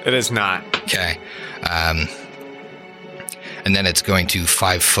 It is not. Okay. And then it's going to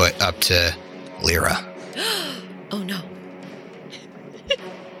 5 foot up to Lyra. Oh no.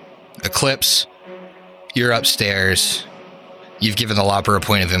 Eclipse, you're upstairs. You've given the Lopper a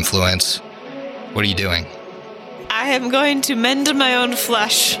point of influence. What are you doing? I am going to mend my own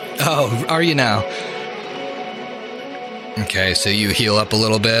flesh. Oh, are you now? Okay, so you heal up a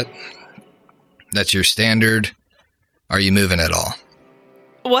little bit. That's your standard. Are you moving at all?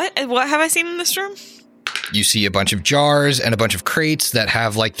 What have I seen in this room? You see a bunch of jars and a bunch of crates that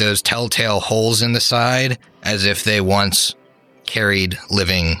have like those telltale holes in the side, as if they once carried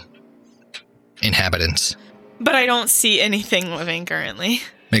living inhabitants. But I don't see anything living currently.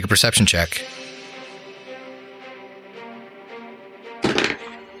 Make a perception check.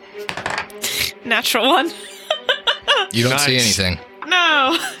 Natural one. You don't see Nice. anything.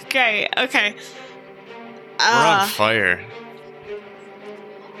 No. Okay. We're on fire.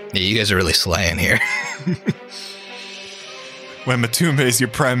 Yeah, you guys are really slaying here. When Matumbe is your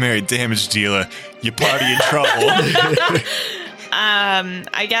primary damage dealer, your party in trouble.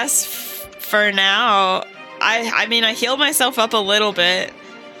 I guess for now, I mean, I healed myself up a little bit.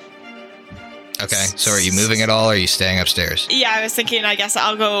 Okay, so are you moving at all, or are you staying upstairs? Yeah, I was thinking, I guess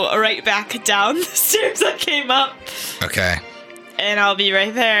I'll go right back down the stairs I came up, Okay, and I'll be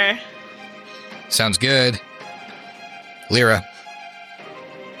right there. sounds good. Lyra,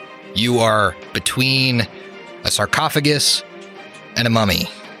 you are between a sarcophagus and a mummy.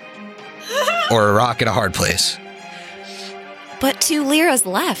 Or a rock at a hard place. But to Lyra's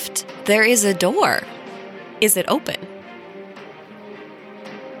left, there is a door. Is it open?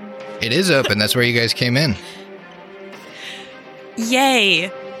 It is open, that's where you guys came in.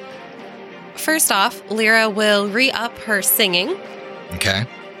 Yay! First off, Lyra will re-up her singing. Okay.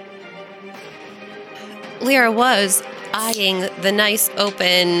 Lyra was eyeing the nice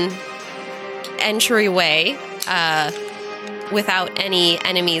open entryway without any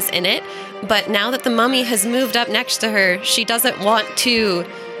enemies in it. But now that the mummy has moved up next to her, she doesn't want to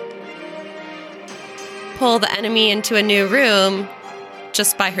pull the enemy into a new room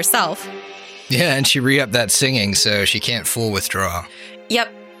just by herself. Yeah, and she re-upped that singing, so she can't full withdraw.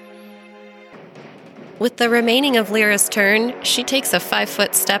 Yep. With the remaining of Lyra's turn, she takes a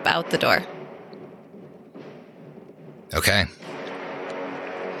 5-foot step out the door. Okay.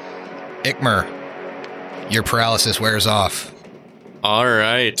 Ikmer, your paralysis wears off. All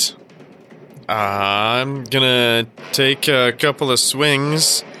right. I'm gonna take a couple of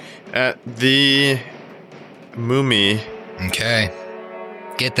swings at the mummy. Okay.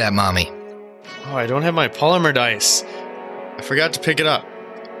 Get that, mommy. Oh, I don't have my polymer dice. I forgot to pick it up.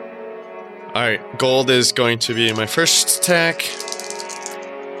 All right, gold is going to be my first attack.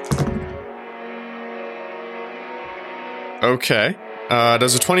 Okay.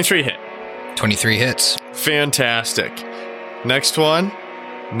 Does a 23 hit? 23 hits. Fantastic. Next one,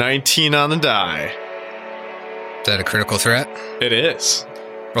 19 on the die. Is that a critical threat? It is.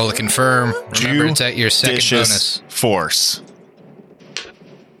 Roll to confirm. Remember, it's at your second Judicious bonus. force.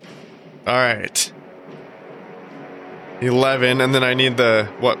 All right. 11, and then I need the,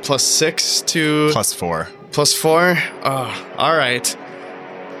 what, +6 to... +4. +4? Oh, all right.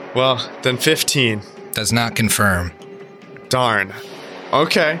 Well, then 15. Does not confirm. Darn.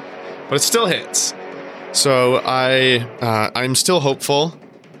 Okay. But it still hits. So I'm still hopeful.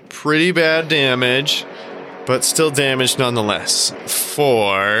 Pretty bad damage, but still damage nonetheless.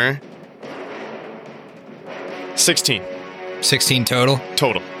 For 16 16 total?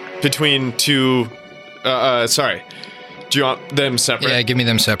 total. Between two... sorry. Do you want them separate? Yeah, give me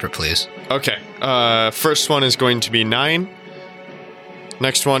them separate, please. Okay. First one is going to be 9.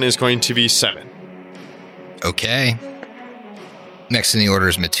 Next one is going to be 7. Okay. Next in the order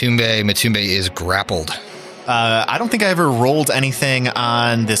is Matumbe. Matumbe is grappled. I don't think I ever rolled anything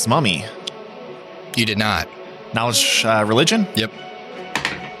on this mummy. You did not. Knowledge, religion? Yep.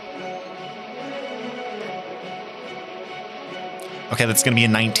 Okay, that's going to be a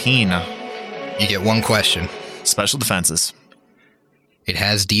 19. You get one question. Special defenses. It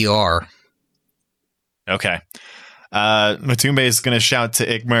has DR. Okay. Matumbe is going to shout to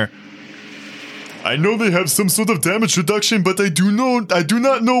Ikmer, I know they have some sort of damage reduction, but I do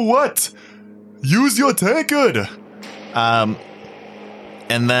not know what. Use your tankard.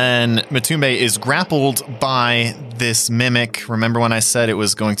 And then Matumbe is grappled by this mimic. Remember when I said it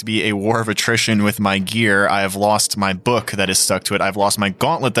was going to be a war of attrition with my gear? I have lost my book that is stuck to it. I've lost my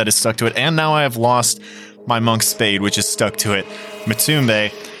gauntlet that is stuck to it. And now I have lost my monk's spade, which is stuck to it.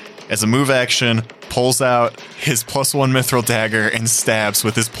 Matumbe, as a move action, pulls out his +1 mithril dagger and stabs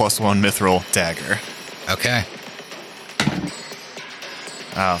with his +1 mithril dagger. Okay.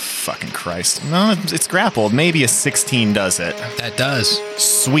 Oh, fucking Christ. No, it's grappled. Maybe a 16 does it. That does.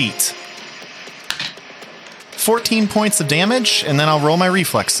 Sweet. 14 points of damage, and then I'll roll my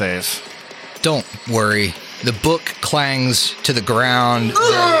reflex save. Don't worry. The book clangs to the ground.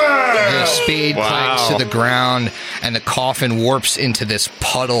 The spade clangs to the ground, and the coffin warps into this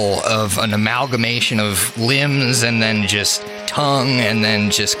puddle of an amalgamation of limbs and then just tongue and then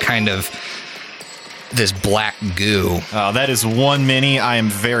just kind of this black goo. Oh, that is one mini I am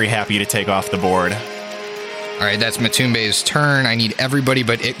very happy to take off the board. All right, that's Matumbe's turn. I need everybody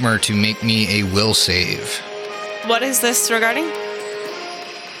but Ikmer to make me a will save. What is this regarding?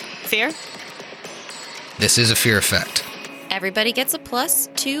 Fear? This is a fear effect. Everybody gets a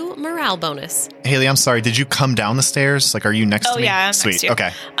 +2 morale bonus. Haley, I'm sorry. Did you come down the stairs? Like, are you next to me? Oh, yeah, I'm Sweet. next to you.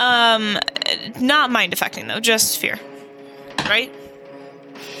 Okay. Not mind affecting, though. Just fear. Right?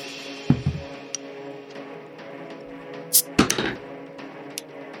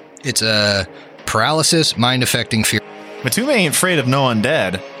 It's a paralysis, mind-affecting fear. Matume ain't afraid of no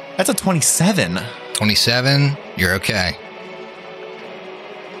undead. That's a 27. 27, you're okay.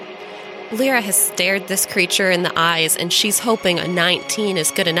 Lyra has stared this creature in the eyes, and she's hoping a 19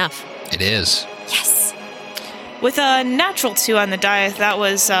 is good enough. It is. Yes! With a natural 2 on the die, that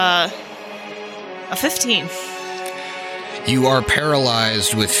was a 15. You are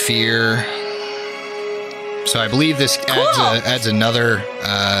paralyzed with fear. So I believe this adds another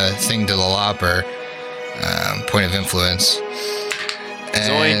thing to the Lopper, point of influence.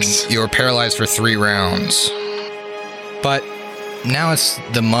 And Zoinks. you're paralyzed for 3 rounds. But now it's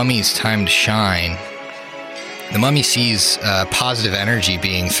the mummy's time to shine. The mummy sees positive energy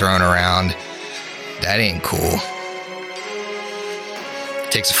being thrown around. That ain't cool.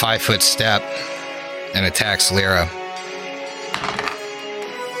 Takes a 5-foot step and attacks Lyra.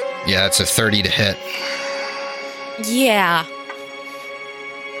 Yeah, that's a 30 to hit. Yeah.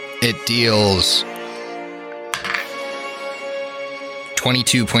 It deals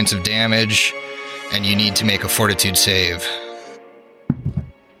 22 points of damage, and you need to make a fortitude save.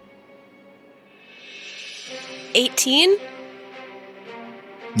 18?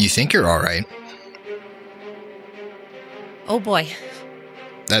 You think you're all right. Oh boy.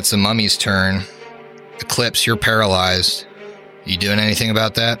 That's the mummy's turn. Eclipse, you're paralyzed. You doing anything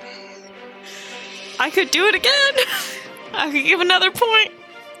about that? I could do it again. I could give another point.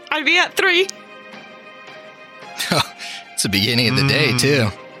 I'd be at 3. It's the beginning of the day, too.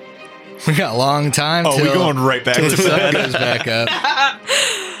 We got a long time Oh, we're going right back till to the sun bed. goes back up.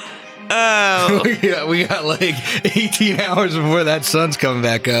 Oh. we got like 18 hours before that sun's coming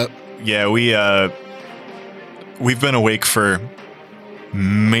back up. Yeah, we've been awake for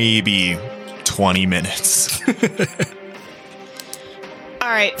maybe 20 minutes. All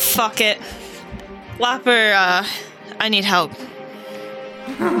right, fuck it. Lopper, I need help.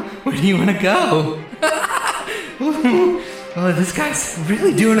 Where do you want to go? Oh, this guy's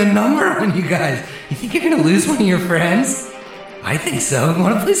really doing a number on you guys. You think you're gonna lose one of your friends? I think so.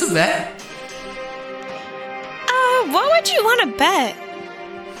 Want to place a bet? What would you want to bet?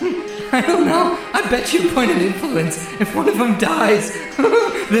 I don't know. I bet you a point of influence. If one of them dies,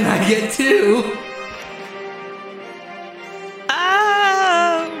 then I get 2.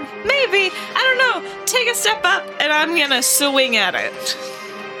 Maybe. I don't know. Take a step up, and I'm gonna swing at it.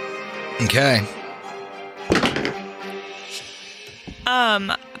 Okay.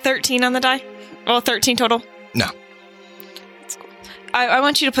 13 on the die? Well, 13 total. No. I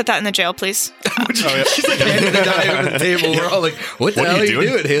want you to put that in the jail, please. She's like handing the die over the table. We're all like, what the hell are you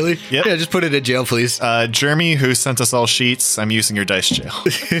doing, Haley? Yep. Yeah, just put it in jail, please. Jeremy, who sent us all sheets, I'm using your dice jail.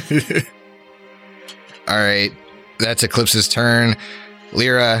 All right. That's Eclipse's turn.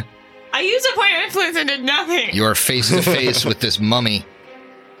 Lyra, I used a point of influence and did nothing. you are face to face with this mummy.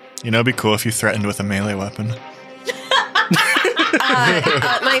 You know, it'd be cool if you threatened with a melee weapon.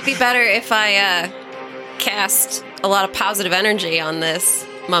 It might be better if I cast a lot of positive energy on this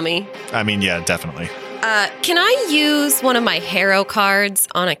mummy. I mean, yeah, definitely. Can I use one of my hero cards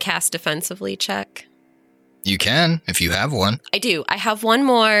on a cast defensively check? You can, if you have one. I do. I have one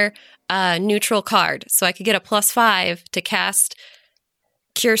more neutral card, so I could get a +5 to cast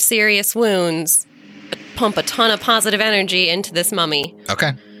Cure Serious Wounds, pump a ton of positive energy into this mummy.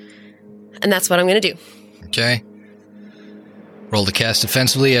 Okay. And that's what I'm going to do. Okay. Roll to cast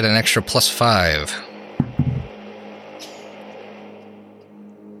defensively at an extra +5.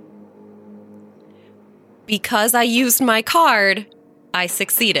 Because I used my card, I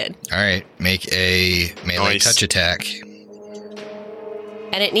succeeded. All right. Make a melee Nice. touch attack.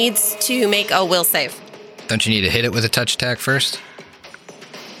 And it needs to make a will save. Don't you need to hit it with a touch attack first?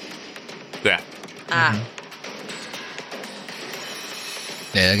 Yeah. Ah.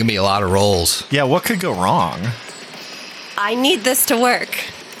 Yeah, there can be a lot of rolls. Yeah, what could go wrong? I need this to work.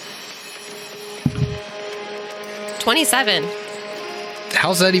 27.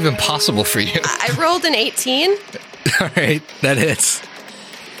 How's that even possible for you? I rolled an 18. All right, that hits.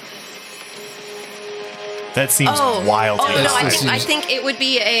 That seems wild. Oh, no, That's- I think it would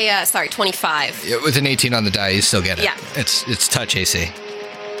be a, 25. Yeah, with an 18 on the die, you still get it. Yeah. It's touch AC.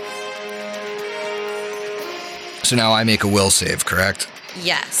 So now I make a will save, correct?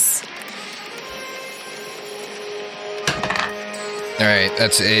 Yes. All right,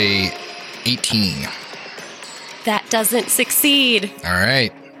 that's a 18. That doesn't succeed. All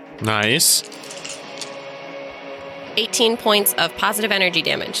right. Nice. 18 points of positive energy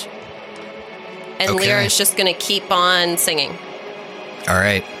damage. And Okay. Lyra is just going to keep on singing. All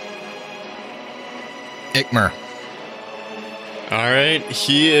right. Ikmer. All right.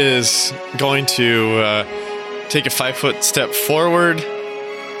 He is going to take a 5-foot step forward.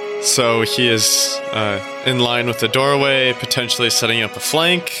 So he is in line with the doorway, potentially setting up a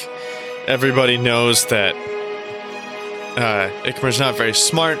flank. Everybody knows that Ikmer's not very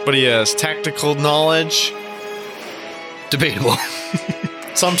smart, but he has tactical knowledge. Debatable.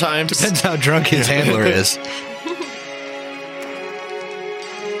 Sometimes. Depends how drunk his handler is.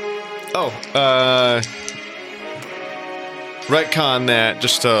 Retcon that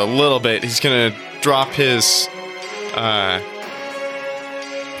just a little bit. He's going to drop his...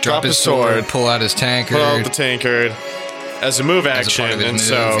 Drop his sword, pull out his tankard. Pull out the tankard as a move As a action. part of his And move,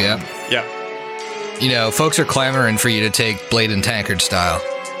 so... yeah. You know, folks are clamoring for you to take blade and tankard style.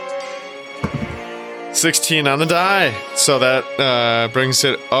 16 on the die. So that brings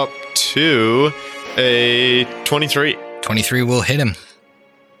it up to a 23. 23 will hit him.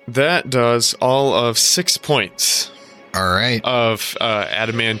 That does all of 6 points All right. of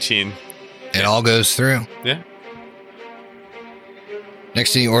adamantine. It all goes through. Yeah.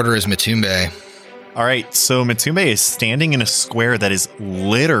 Next in the order is Matumbe. All right, so Matumbe is standing in a square that is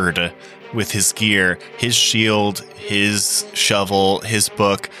littered with his gear, his shield, his shovel, his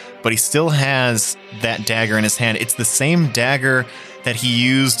book, but he still has that dagger in his hand. It's the same dagger that he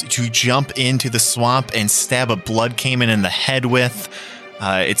used to jump into the swamp and stab a blood caiman in the head with.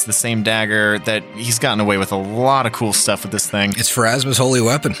 It's the same dagger that he's gotten away with a lot of cool stuff with this thing. It's Pharasma's holy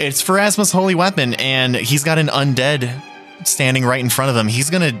weapon. It's Pharasma's holy weapon, and he's got an undead standing right in front of him. He's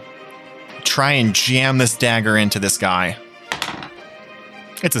going to try and jam this dagger into this guy.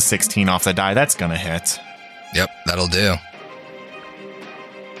 It's a 16 off the die. That's going to hit. Yep, that'll do.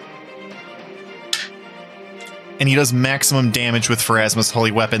 And he does maximum damage with Pharasma's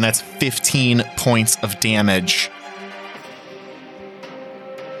holy weapon. That's 15 points of damage.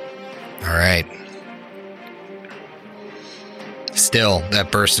 All right. Still,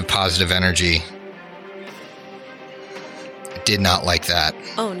 that burst of positive energy. Did not like that.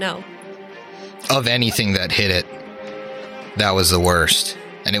 Oh, no. Of anything that hit it, that was the worst.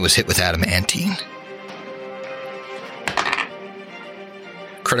 And it was hit with adamantine.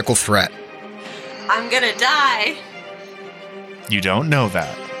 Critical threat. I'm going to die. You don't know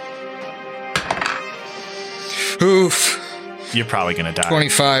that. Oof. You're probably going to die.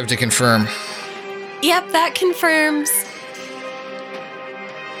 25 to confirm. Yep, that confirms.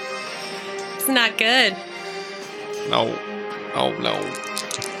 It's not good. No. Oh, no.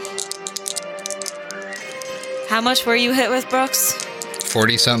 How much were you hit with, Brooks?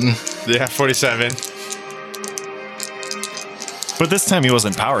 40 something. Yeah, 47. But this time he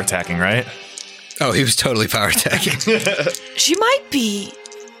wasn't power attacking, right? Oh, he was totally power attacking. She might be.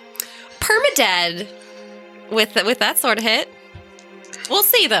 Permadead with that sort of hit. We'll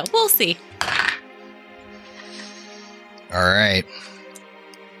see, though. We'll see. All right.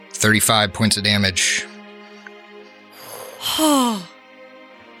 35 points of damage.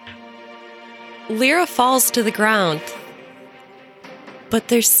 Lyra falls to the ground. But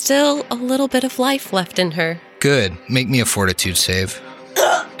there's still a little bit of life left in her. Good. Make me a fortitude save.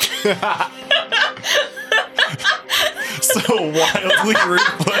 So wildly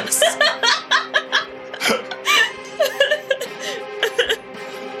ruthless.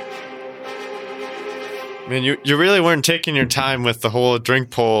 Man, you really weren't taking your time with the whole drink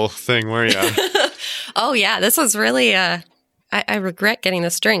pull thing, were you? Oh, yeah. This was really, I regret getting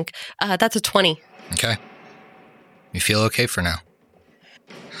this drink. That's a 20. Okay. You feel okay for now.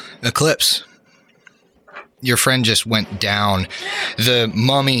 Eclipse. Your friend just went down. The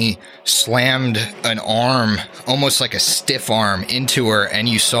mummy slammed an arm, almost like a stiff arm, into her, and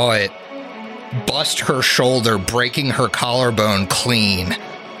you saw it bust her shoulder, breaking her collarbone clean.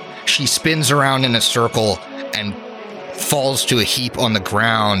 She spins around in a circle and falls to a heap on the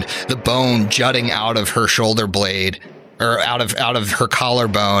ground, the bone jutting out of her shoulder blade, or out of her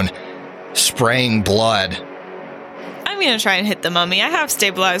collarbone, spraying blood. I'm going to try and hit the mummy. I have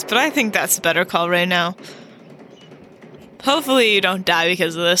stabilized, but I think that's the better call right now. Hopefully you don't die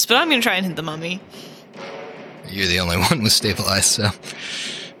because of this, but I'm going to try and hit the mummy. You're the only one with stabilized, so...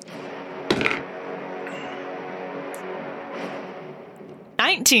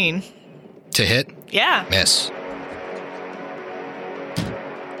 19. To hit? Yeah. Miss.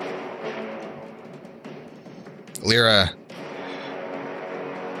 Lyra.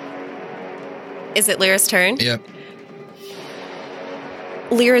 Is it Lyra's turn? Yep.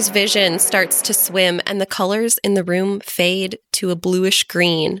 Lyra's vision starts to swim, and the colors in the room fade to a bluish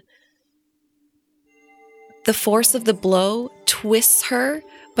green. The force of the blow twists her,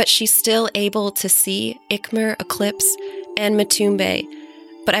 but she's still able to see Ikmer, Eclipse, and Matumbe.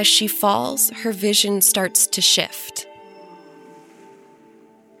 But as she falls, her vision starts to shift.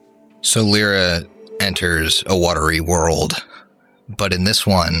 So Lyra enters a watery world, but in this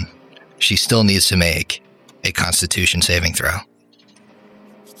one, she still needs to make a Constitution saving throw.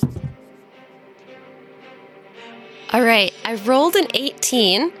 All right, I rolled an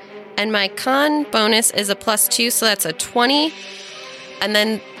 18, and my con bonus is a +2, so that's a 20. And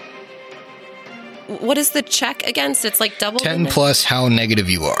then, what is the check against? It's like double? 10 plus how negative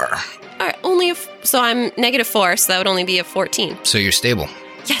you are. All right, so I'm -4, so that would only be a 14. So you're stable.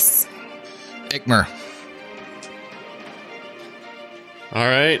 Yes. Ikmer. All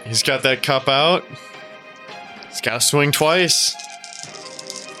right, he's got that cup out. He's got to swing twice.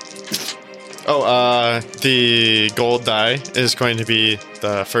 Oh, the gold die is going to be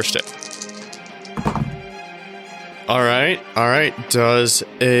the first hit. All right. Does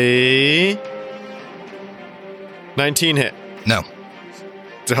a 19 hit? No.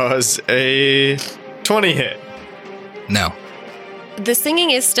 Does a 20 hit? No. The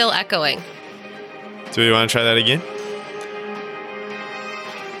singing is still echoing. Do we want to try that again?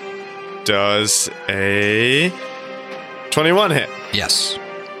 Does a 21 hit? Yes.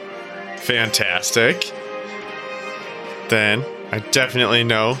 Fantastic. Then I definitely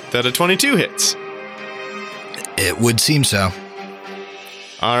know that a 22 hits. It would seem so.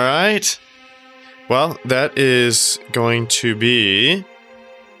 All right. Well, that is going to be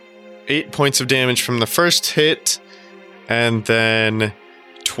 8 points of damage from the first hit, and then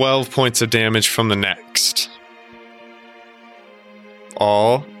 12 points of damage from the next.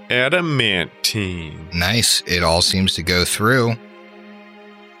 All adamantine. Nice. It all seems to go through.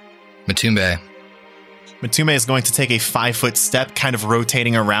 Matumbe. Matumbe is going to take a 5-foot step, kind of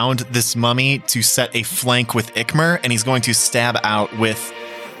rotating around this mummy to set a flank with Ikmer, and he's going to stab out with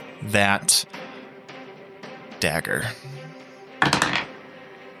that dagger.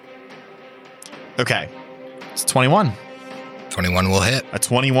 Okay. It's 21. 21 will hit. A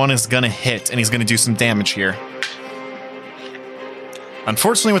 21 is going to hit, and he's going to do some damage here.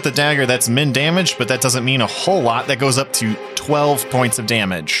 Unfortunately, with the dagger, that's min damage, but that doesn't mean a whole lot. That goes up to 12 points of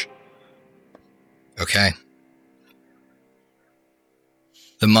damage. Okay.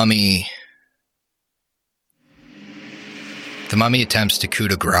 The mummy attempts to coup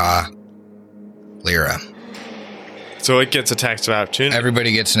de grace Lyra. So it gets attacks of opportunity.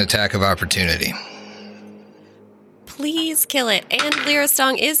 Everybody gets an attack of opportunity. Please kill it. And Lyra's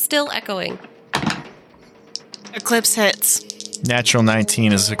song is still echoing. Eclipse hits. Natural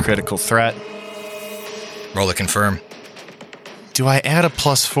 19 is a critical threat. Roll to confirm. Do I add a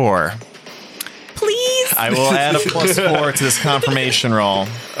 +4? Please. I will add a +4 to this confirmation roll.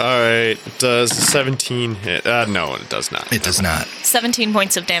 All right. Does 17 hit? No, it does not. It does not. 17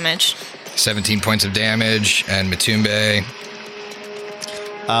 points of damage. 17 points of damage, and Matumbe.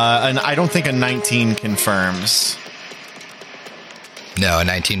 And I don't think a 19 confirms. No, a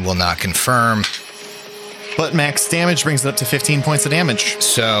 19 will not confirm. But max damage brings it up to 15 points of damage.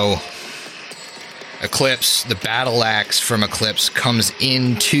 So, Eclipse, the battle axe from Eclipse comes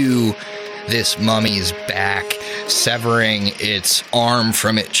into this mummy's back, severing its arm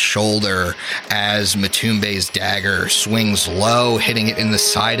from its shoulder as Matumbe's dagger swings low, hitting it in the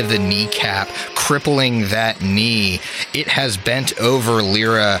side of the kneecap, crippling that knee. It has bent over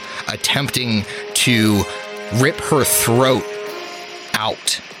Lyra, attempting to rip her throat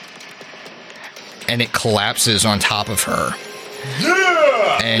out, and it collapses on top of her.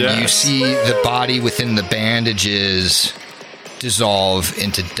 Yeah! And you see the body within the bandages dissolve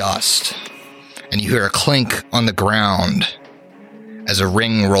into dust. And you hear a clink on the ground as a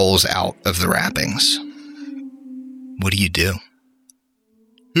ring rolls out of the wrappings. What do you do?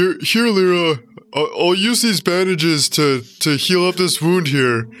 Here, Lyra. I'll use these bandages to heal up this wound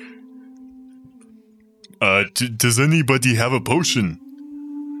here. Does anybody have a potion?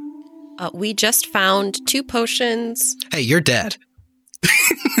 We just found 2 potions. Hey, you're dead.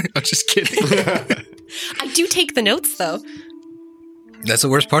 I'm just kidding. I do take the notes, though. That's the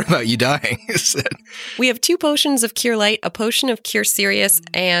worst part about you dying. Is that We have 2 potions of Cure Light, a potion of Cure Serious,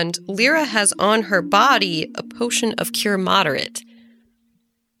 and Lyra has on her body a potion of Cure Moderate.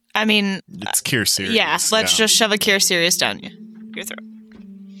 I mean, It's Cure Serious. yeah, let's just shove a Cure Serious down your throat.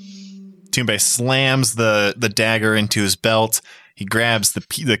 Toonbei slams the dagger into his belt. He grabs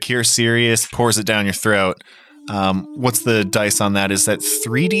the Cure Serious, pours it down your throat. What's the dice on that? Is that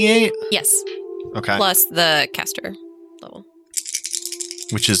 3d8? Yes, Okay. plus the caster level.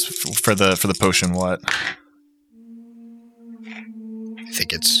 Which is for the potion what? I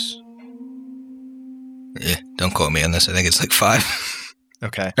think it's... don't quote me on this. I think it's like 5.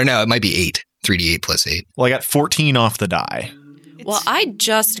 Okay. Or no, it might be 8. 3d8 plus 8. Well, I got 14 off the die. Well, I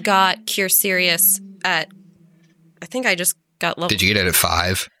just got Cure Serious at... I think I just got level... Did you get it at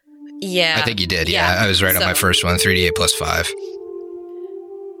 5? Yeah. I think you did, yeah. I was right on my first one. 3d8 plus 5.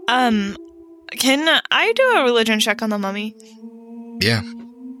 Can I do a religion check on the mummy? Yeah.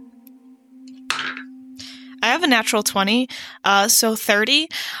 I have a natural 20, so 30.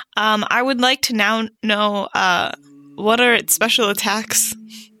 I would like to now know what are its special attacks.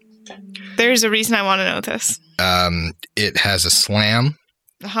 There's a reason I want to know this. It has a slam,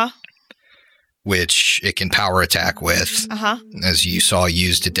 which it can power attack with, as you saw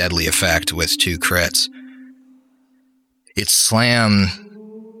used to deadly effect with 2 crits. Its slam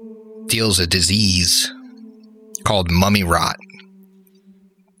deals a disease called mummy rot.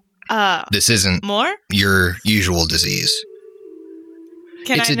 This isn't more your usual disease.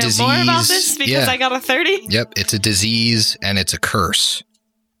 Can It's I a know more about disease, this? Because yeah. I got a 30? Yep, it's a disease and it's a curse.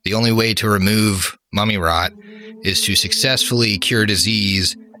 The only way to remove mummy rot is to successfully cure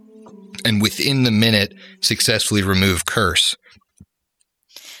disease and within the minute successfully remove curse.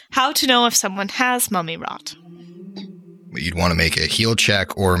 How to know if someone has mummy rot? You'd want to make a heal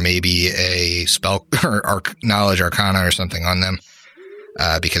check or maybe a spell or knowledge arcana or something on them,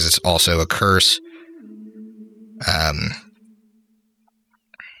 because it's also a curse.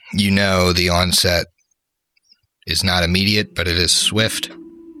 You know the onset is not immediate, but it is swift,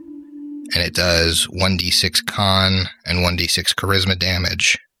 and it does 1d6 con and 1d6 charisma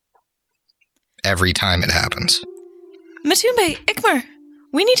damage every time it happens. Matumbe, Ikmer,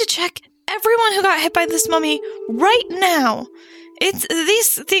 we need to check everyone who got hit by this mummy right now.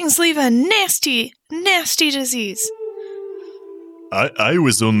 These things leave a nasty, nasty disease. I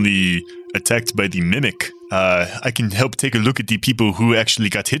was only attacked by the mimic. I can help take a look at the people who actually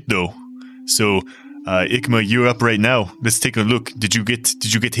got hit, though. So, Ikma, you're up right now. Let's take a look. Did you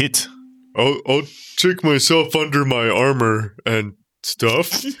get hit? I'll check myself under my armor and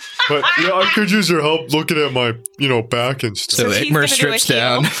stuff. But yeah, I could use your help looking at my, back and stuff. So he's Ikmer gonna strips do a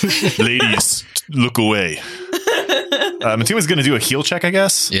down. Ladies, look away. Matuma's going to do a heal check, I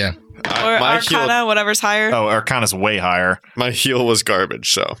guess? Yeah. Or Arcana, whatever's higher. Oh, Arcana's way higher. My heal was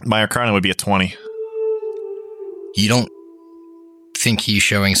garbage, so. My Arcana would be a 20. You don't think he's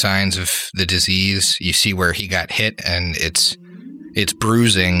showing signs of the disease. You see where he got hit, and it's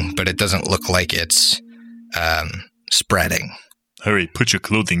bruising, but it doesn't look like it's spreading. Hurry, put your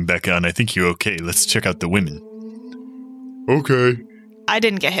clothing back on. I think you're okay. Let's check out the women. Okay. I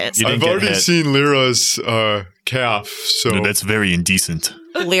didn't get hit. You So. didn't I've get already hit. seen Lyra's calf, so. No, that's very indecent.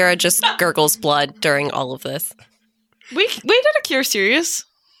 Lyra just gurgles blood during all of this. We did a Cure Serious.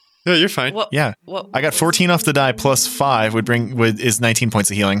 Yeah, you're fine. What? Yeah. What? I got 14 off the die plus 5 is 19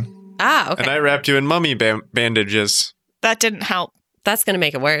 points of healing. Ah, okay. And I wrapped you in mummy bandages. That didn't help. That's going to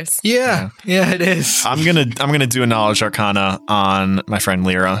make it worse. Yeah, it is. I'm gonna do a knowledge arcana on my friend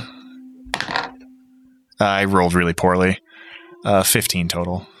Lyra. I rolled really poorly. 15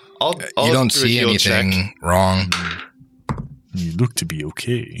 total. I'll You don't do a see heal anything check. wrong. You look to be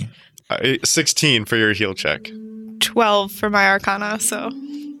okay. 16 for your heal check. 12 for my Arcana, so.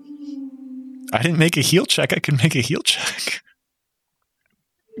 I didn't make a heal check. I can make a heal check.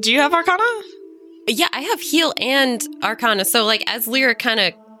 Do you have Arcana? Yeah, I have heal and Arcana. So, as Lyra kind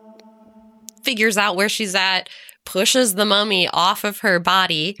of figures out where she's at, pushes the mummy off of her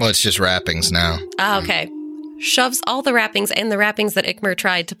body. Well, it's just wrappings now. Ah, okay. Shoves all the wrappings and the wrappings that Ikmer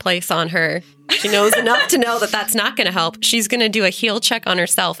tried to place on her. She knows enough to know that that's not going to help. She's going to do a heal check on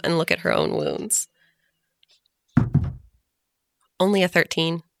herself and look at her own wounds. Only a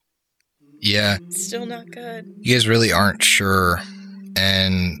 13. Yeah, Still not good. you guys really aren't sure.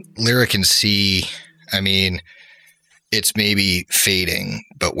 And Lyra can see, it's maybe fading,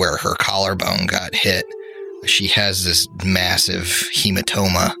 but where her collarbone got hit, she has this massive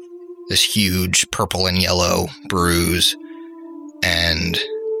hematoma, this huge purple and yellow bruise, and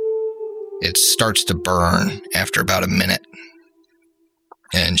it starts to burn after about a minute.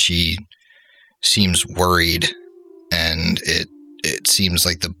 And she seems worried, and it seems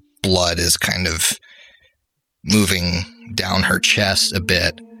like the blood is kind of moving down her chest a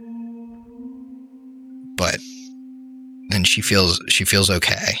bit. But then she feels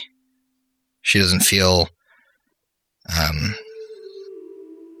okay. She doesn't feel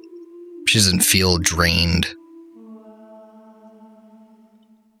drained.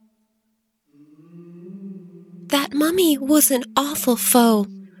 That mummy was an awful foe.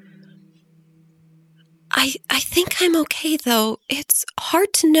 I think I'm okay, though. It's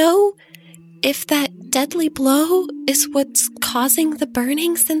hard to know if that deadly blow is what's causing the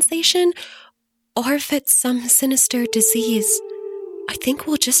burning sensation, or if it's some sinister disease. I think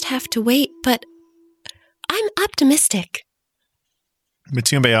we'll just have to wait, but I'm optimistic.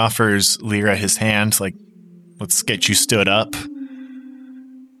 Matumbe offers Lyra his hand, like, let's get you stood up.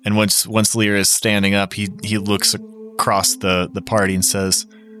 And once Lyra is standing up, he looks across the party and says,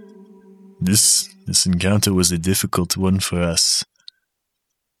 This encounter was a difficult one for us.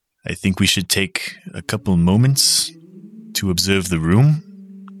 I think we should take a couple moments to observe the room,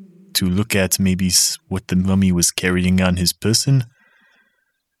 to look at maybe what the mummy was carrying on his person.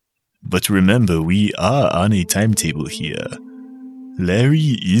 But remember, we are on a timetable here.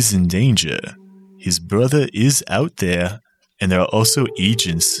 Larry is in danger. His brother is out there, and there are also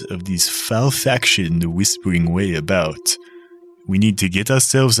agents of this foul faction the Whispering Way about. We need to get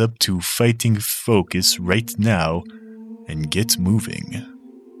ourselves up to fighting focus right now and get moving.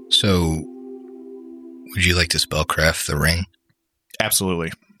 So, would you like to spellcraft the ring?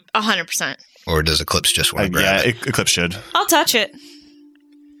 Absolutely. 100%. Or does Eclipse just want to grab it? Yeah, Eclipse should. I'll touch it.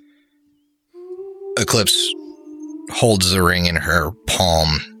 Eclipse holds the ring in her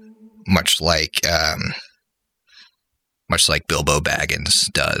palm, much like Bilbo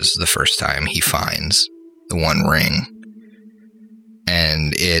Baggins does the first time he finds the One Ring.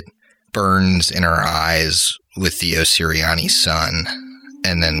 And it burns in her eyes with the Osiriani sun,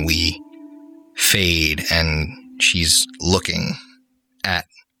 and then we fade, and she's looking at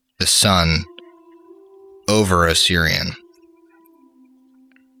the sun over Osirian.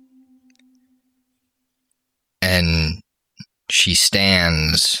 And she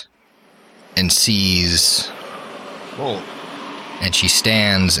stands and sees... Whoa. And she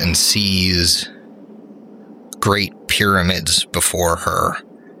stands and sees great pyramids before her.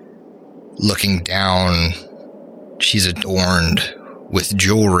 Looking down, she's adorned with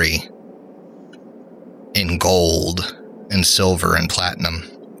jewelry in gold and silver and platinum.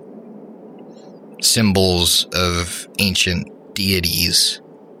 Symbols of ancient deities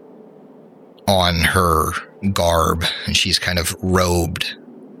on her garb, and she's kind of robed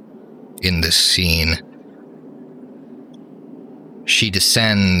in this scene. She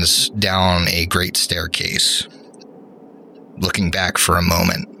descends down a great staircase, looking back for a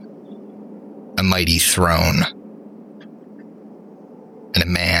moment. A mighty throne, and a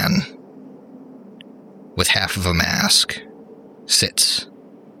man with half of a mask sits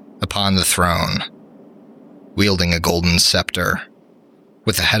upon the throne, wielding a golden scepter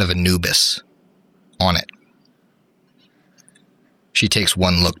with the head of Anubis on it. She takes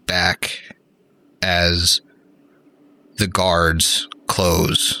one look back as the guards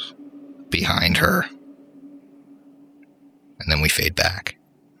close behind her, and then we fade back.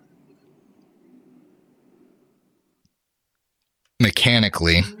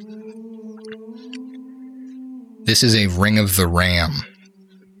 Mechanically, this is a Ring of the Ram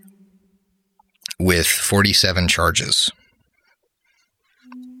with 47 charges.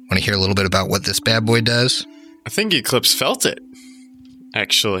 Want to hear a little bit about what this bad boy does? I think Eclipse felt it,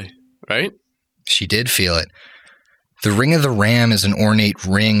 actually, right? She did feel it. The Ring of the Ram is an ornate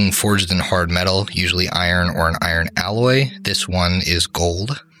ring forged in hard metal, usually iron or an iron alloy. This one is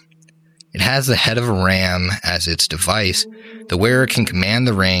gold. It has the head of a ram as its device. The wearer can command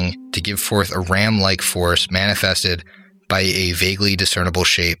the ring to give forth a ram-like force manifested by a vaguely discernible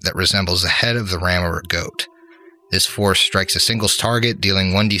shape that resembles the head of the ram or a goat. This force strikes a singles target,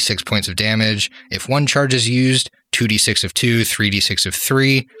 dealing 1d6 points of damage. If one charge is used, 2d6 of 2, 3d6 of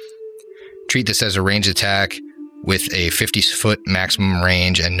 3. Treat this as a range attack with a 50-foot maximum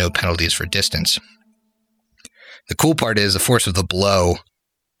range and no penalties for distance. The cool part is the force of the blow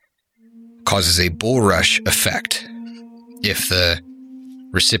causes a bull rush effect. If the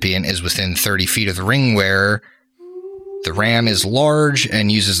recipient is within 30 feet of the ring wearer, The ram is large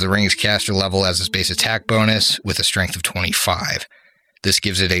and uses the ring's caster level as its base attack bonus with a strength of 25. This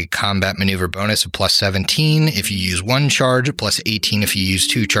gives it a combat maneuver bonus of plus 17 if you use 1 charge, plus 18 if you use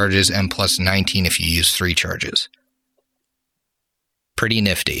 2 charges, and plus 19 if you use 3 charges. Pretty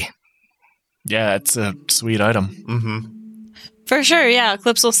nifty. Yeah, it's a sweet item. Mm-hmm. For sure, yeah.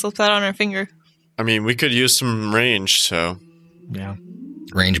 Eclipse will slip that on her finger. I mean, we could use some range, so... Yeah.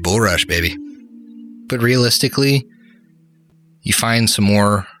 Range bull rush, baby. But realistically, you find some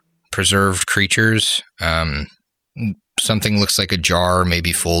more preserved creatures. Something looks like a jar,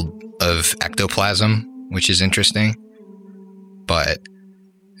 maybe full of ectoplasm, which is interesting. But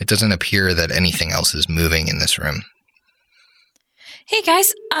it doesn't appear that anything else is moving in this room. Hey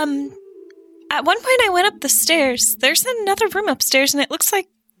guys, at one point I went up the stairs. There's another room upstairs, and it looks like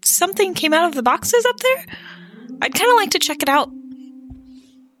something came out of the boxes up there. I'd kind of like to check it out.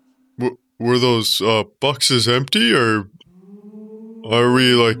 Were those boxes empty, or are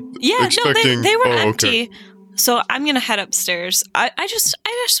we expecting? No, they were empty. empty. So I'm gonna head upstairs. I just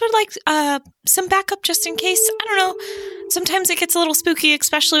would like some backup just in case. I don't know. Sometimes it gets a little spooky,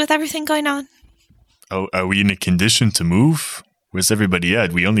 especially with everything going on. Oh, are we in a condition to move? Where's everybody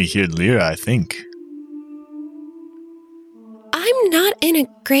at? We only heard Lyra, I think. I'm not in a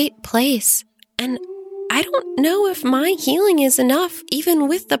great place, and I don't know if my healing is enough, even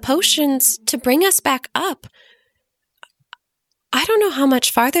with the potions, to bring us back up. I don't know how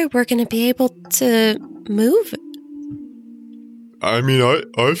much farther we're going to be able to move. I mean,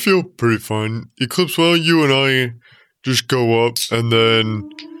 I feel pretty fine. Eclipse, why don't you and I just go up, and then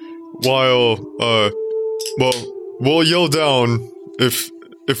we'll yell down if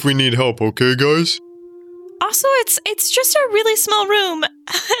we need help, okay, guys? Also, it's just a really small room,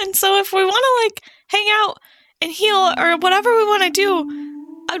 and so if we want to hang out and heal or whatever we want to do,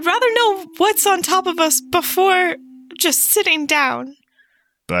 I'd rather know what's on top of us before just sitting down.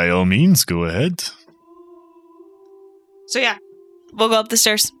 By all means, go ahead. So yeah, we'll go up the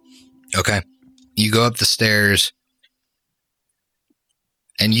stairs. Okay. You go up the stairs,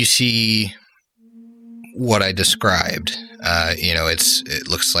 and you see what I described. It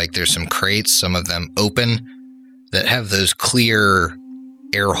looks like there's some crates, some of them open, that have those clear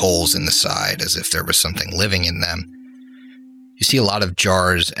air holes in the side, as if there was something living in them. You see a lot of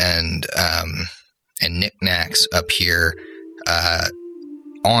jars and knickknacks up here.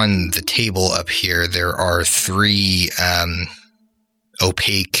 On the table up here, there are 3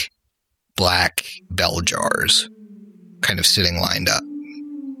 opaque black bell jars kind of sitting lined up.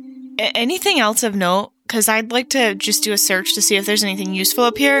 Anything else of note? Because I'd like to just do a search to see if there's anything useful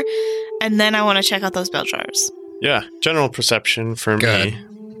up here, and then I want to check out those bell jars. Yeah, general perception for Go me. ahead.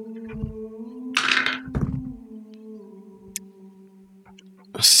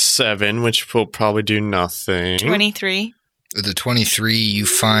 7, which will probably do nothing. 23. The 23, you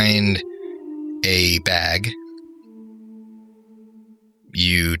find a bag.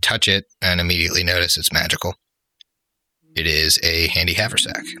 You touch it and immediately notice it's magical. It is a handy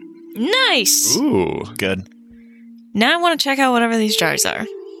haversack. Nice! Ooh. Good. Now I want to check out whatever these jars are.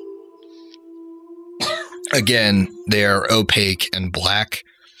 Again, they are opaque and black.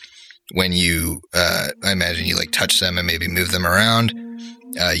 When you, I imagine you touch them and maybe move them around,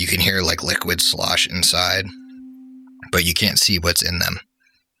 you can hear liquid slosh inside, but you can't see what's in them.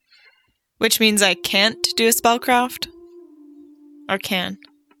 Which means I can't do a spellcraft? Or can?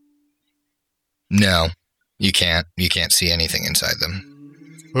 No, you can't. You can't see anything inside them.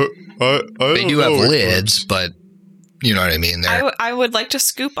 They do have lids, but you know what I mean. I would like to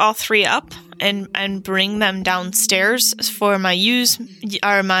scoop all 3 up and bring them downstairs for my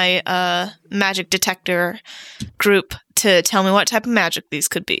magic detector group to tell me what type of magic these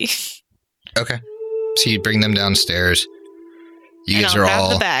could be. Okay. So you bring them downstairs. You guys I'll are grab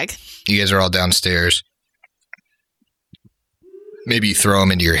all the bag. You guys are all downstairs. Maybe you throw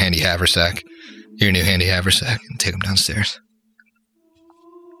them into your handy haversack, your new handy haversack, and take them downstairs.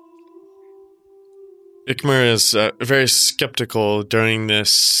 Ikmar is very skeptical during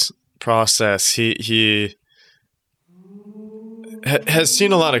this process. He has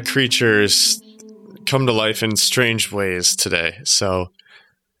seen a lot of creatures come to life in strange ways today, so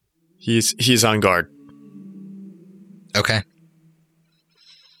he's on guard. Okay.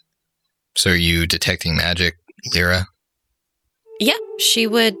 So are you detecting magic, Lyra? Yeah, she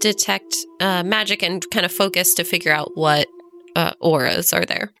would detect magic and kind of focus to figure out what auras are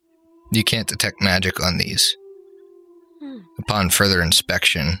there. You can't detect magic on these. Upon further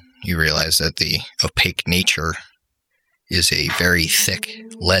inspection, you realize that the opaque nature is a very thick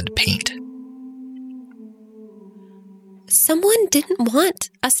lead paint. Someone didn't want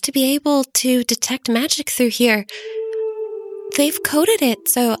us to be able to detect magic through here. They've coated it,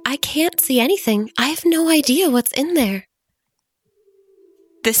 so I can't see anything. I have no idea what's in there.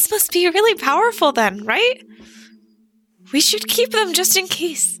 This must be really powerful then, right? We should keep them just in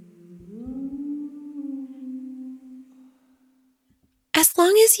case. As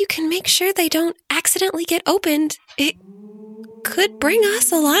long as you can make sure they don't accidentally get opened, it could bring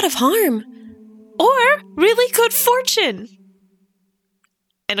us a lot of harm. Or really good fortune.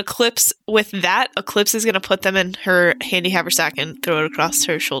 And Eclipse is going to put them in her handy haversack and throw it across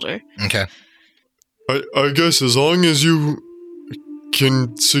her shoulder. Okay. I guess as long as you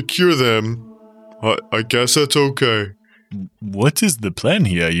can secure them, I guess that's okay. What is the plan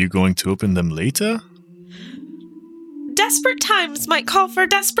here? Are you going to open them later? Desperate times might call for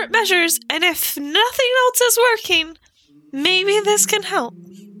desperate measures, and if nothing else is working, maybe this can help.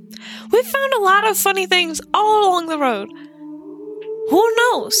 We've found a lot of funny things all along the road. Who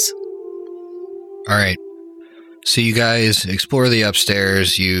knows? All right. So you guys explore the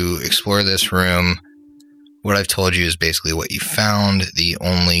upstairs. You explore this room. What I've told you is basically what you found. The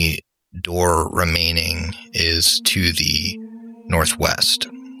only door remaining is to the northwest.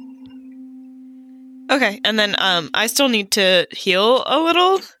 Okay, and then I still need to heal a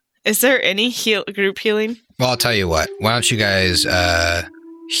little. Is there any group healing? Well, I'll tell you what. Why don't you guys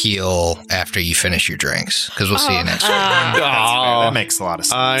heal after you finish your drinks? Because we'll see you next week. That makes a lot of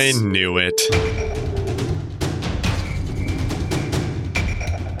sense. I knew it.